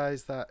with you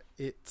guys that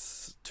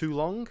it's too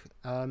long.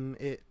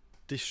 It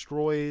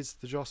destroys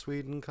the Joss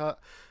Whedon cut.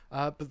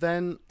 But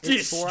then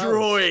it's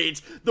destroyed.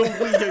 The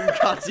Whedon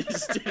cut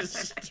is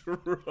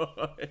destroyed.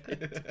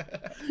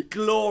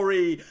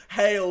 Glory,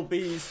 hail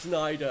be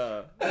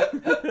Snyder.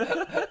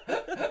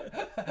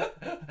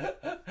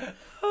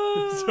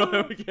 It's all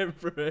right, we're getting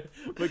through it.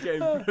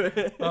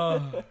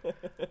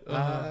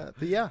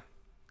 But yeah,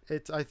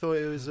 I thought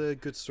it was a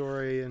good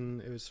story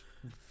and it was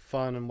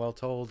fun and well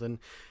told. And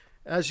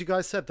as you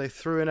guys said, they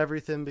threw in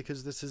everything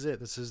because this is it.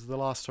 This is the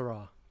last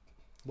hurrah.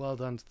 Well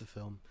done to the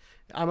film.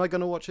 Am I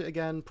going to watch it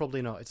again?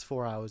 Probably not. It's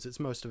 4 hours. It's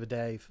most of a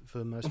day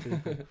for most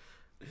people.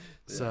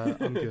 So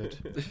I'm good.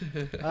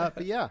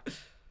 But yeah.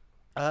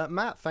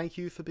 Matt, thank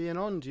you for being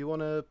on. Do you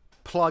want to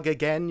plug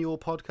again your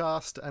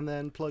podcast and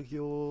then plug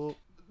your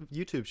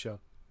YouTube show?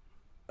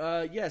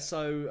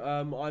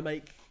 So I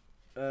make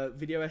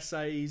video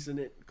essays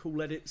and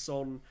cool edits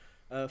on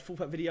Full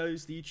Fat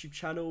Videos, the YouTube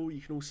channel.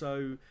 You can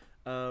also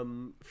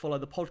follow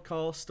the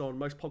podcast on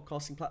most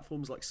podcasting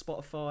platforms like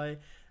Spotify,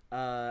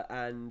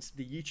 and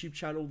the YouTube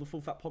channel, the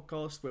Full Fat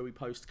Podcast, where we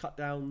post cut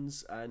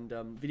downs and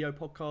video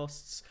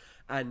podcasts,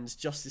 and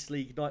Justice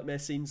League Nightmare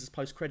scenes as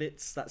post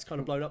credits. That's kind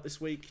of blown up this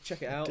week.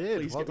 Check it out.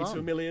 Please get me to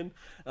 1 million.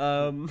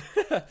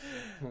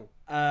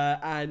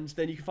 And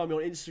then you can find me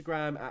on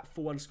Instagram at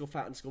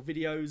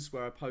full_fat_videos,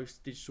 where I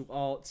post digital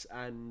art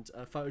and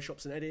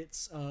photoshops and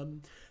edits.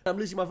 I'm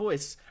losing my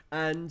voice.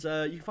 And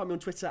you can find me on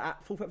Twitter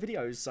at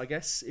fullfatvideos, I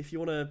guess, if you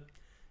want to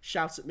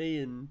shout at me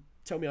and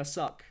tell me I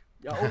suck.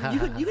 Or you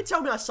can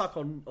tell me I suck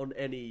on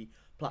any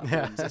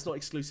platforms. It's not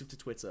exclusive to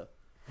Twitter.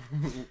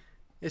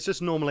 It's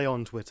just normally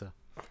on Twitter.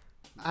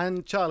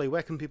 And Charlie,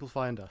 where can people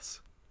find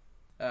us?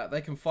 They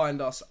can find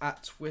us on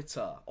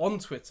Twitter,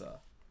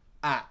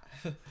 at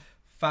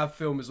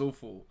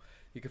FabFilmIsAwful.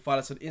 You can find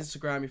us on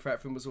Instagram, Your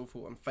Favourite Film Is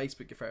Awful, and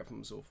Facebook, Your Favourite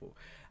Film Is Awful.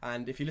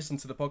 And if you listen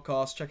to the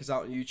podcast, check us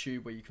out on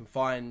YouTube, where you can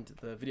find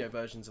the video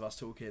versions of us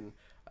talking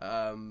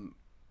on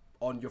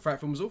Your Favourite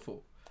Film Is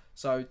Awful.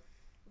 So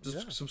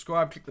just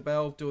subscribe, click the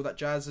bell, do all that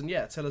jazz, and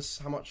tell us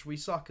how much we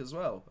suck as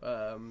well,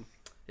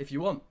 if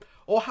you want.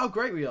 Or how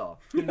great we are.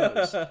 Who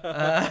knows?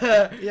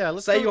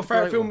 Let's say your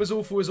favourite film is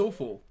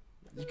awful.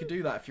 You could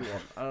do that if you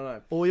want. I don't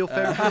know. Or your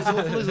favourite film is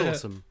awful is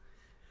awesome.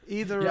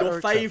 Either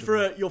your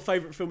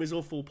favourite film is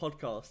awful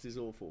podcast is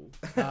awful.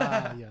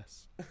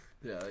 Yes.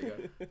 Yeah, there you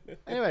go.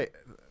 Anyway,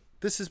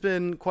 this has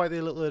been quite the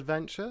little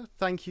adventure.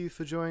 Thank you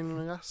for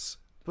joining us.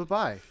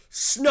 Bye-bye.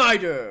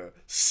 Snyder!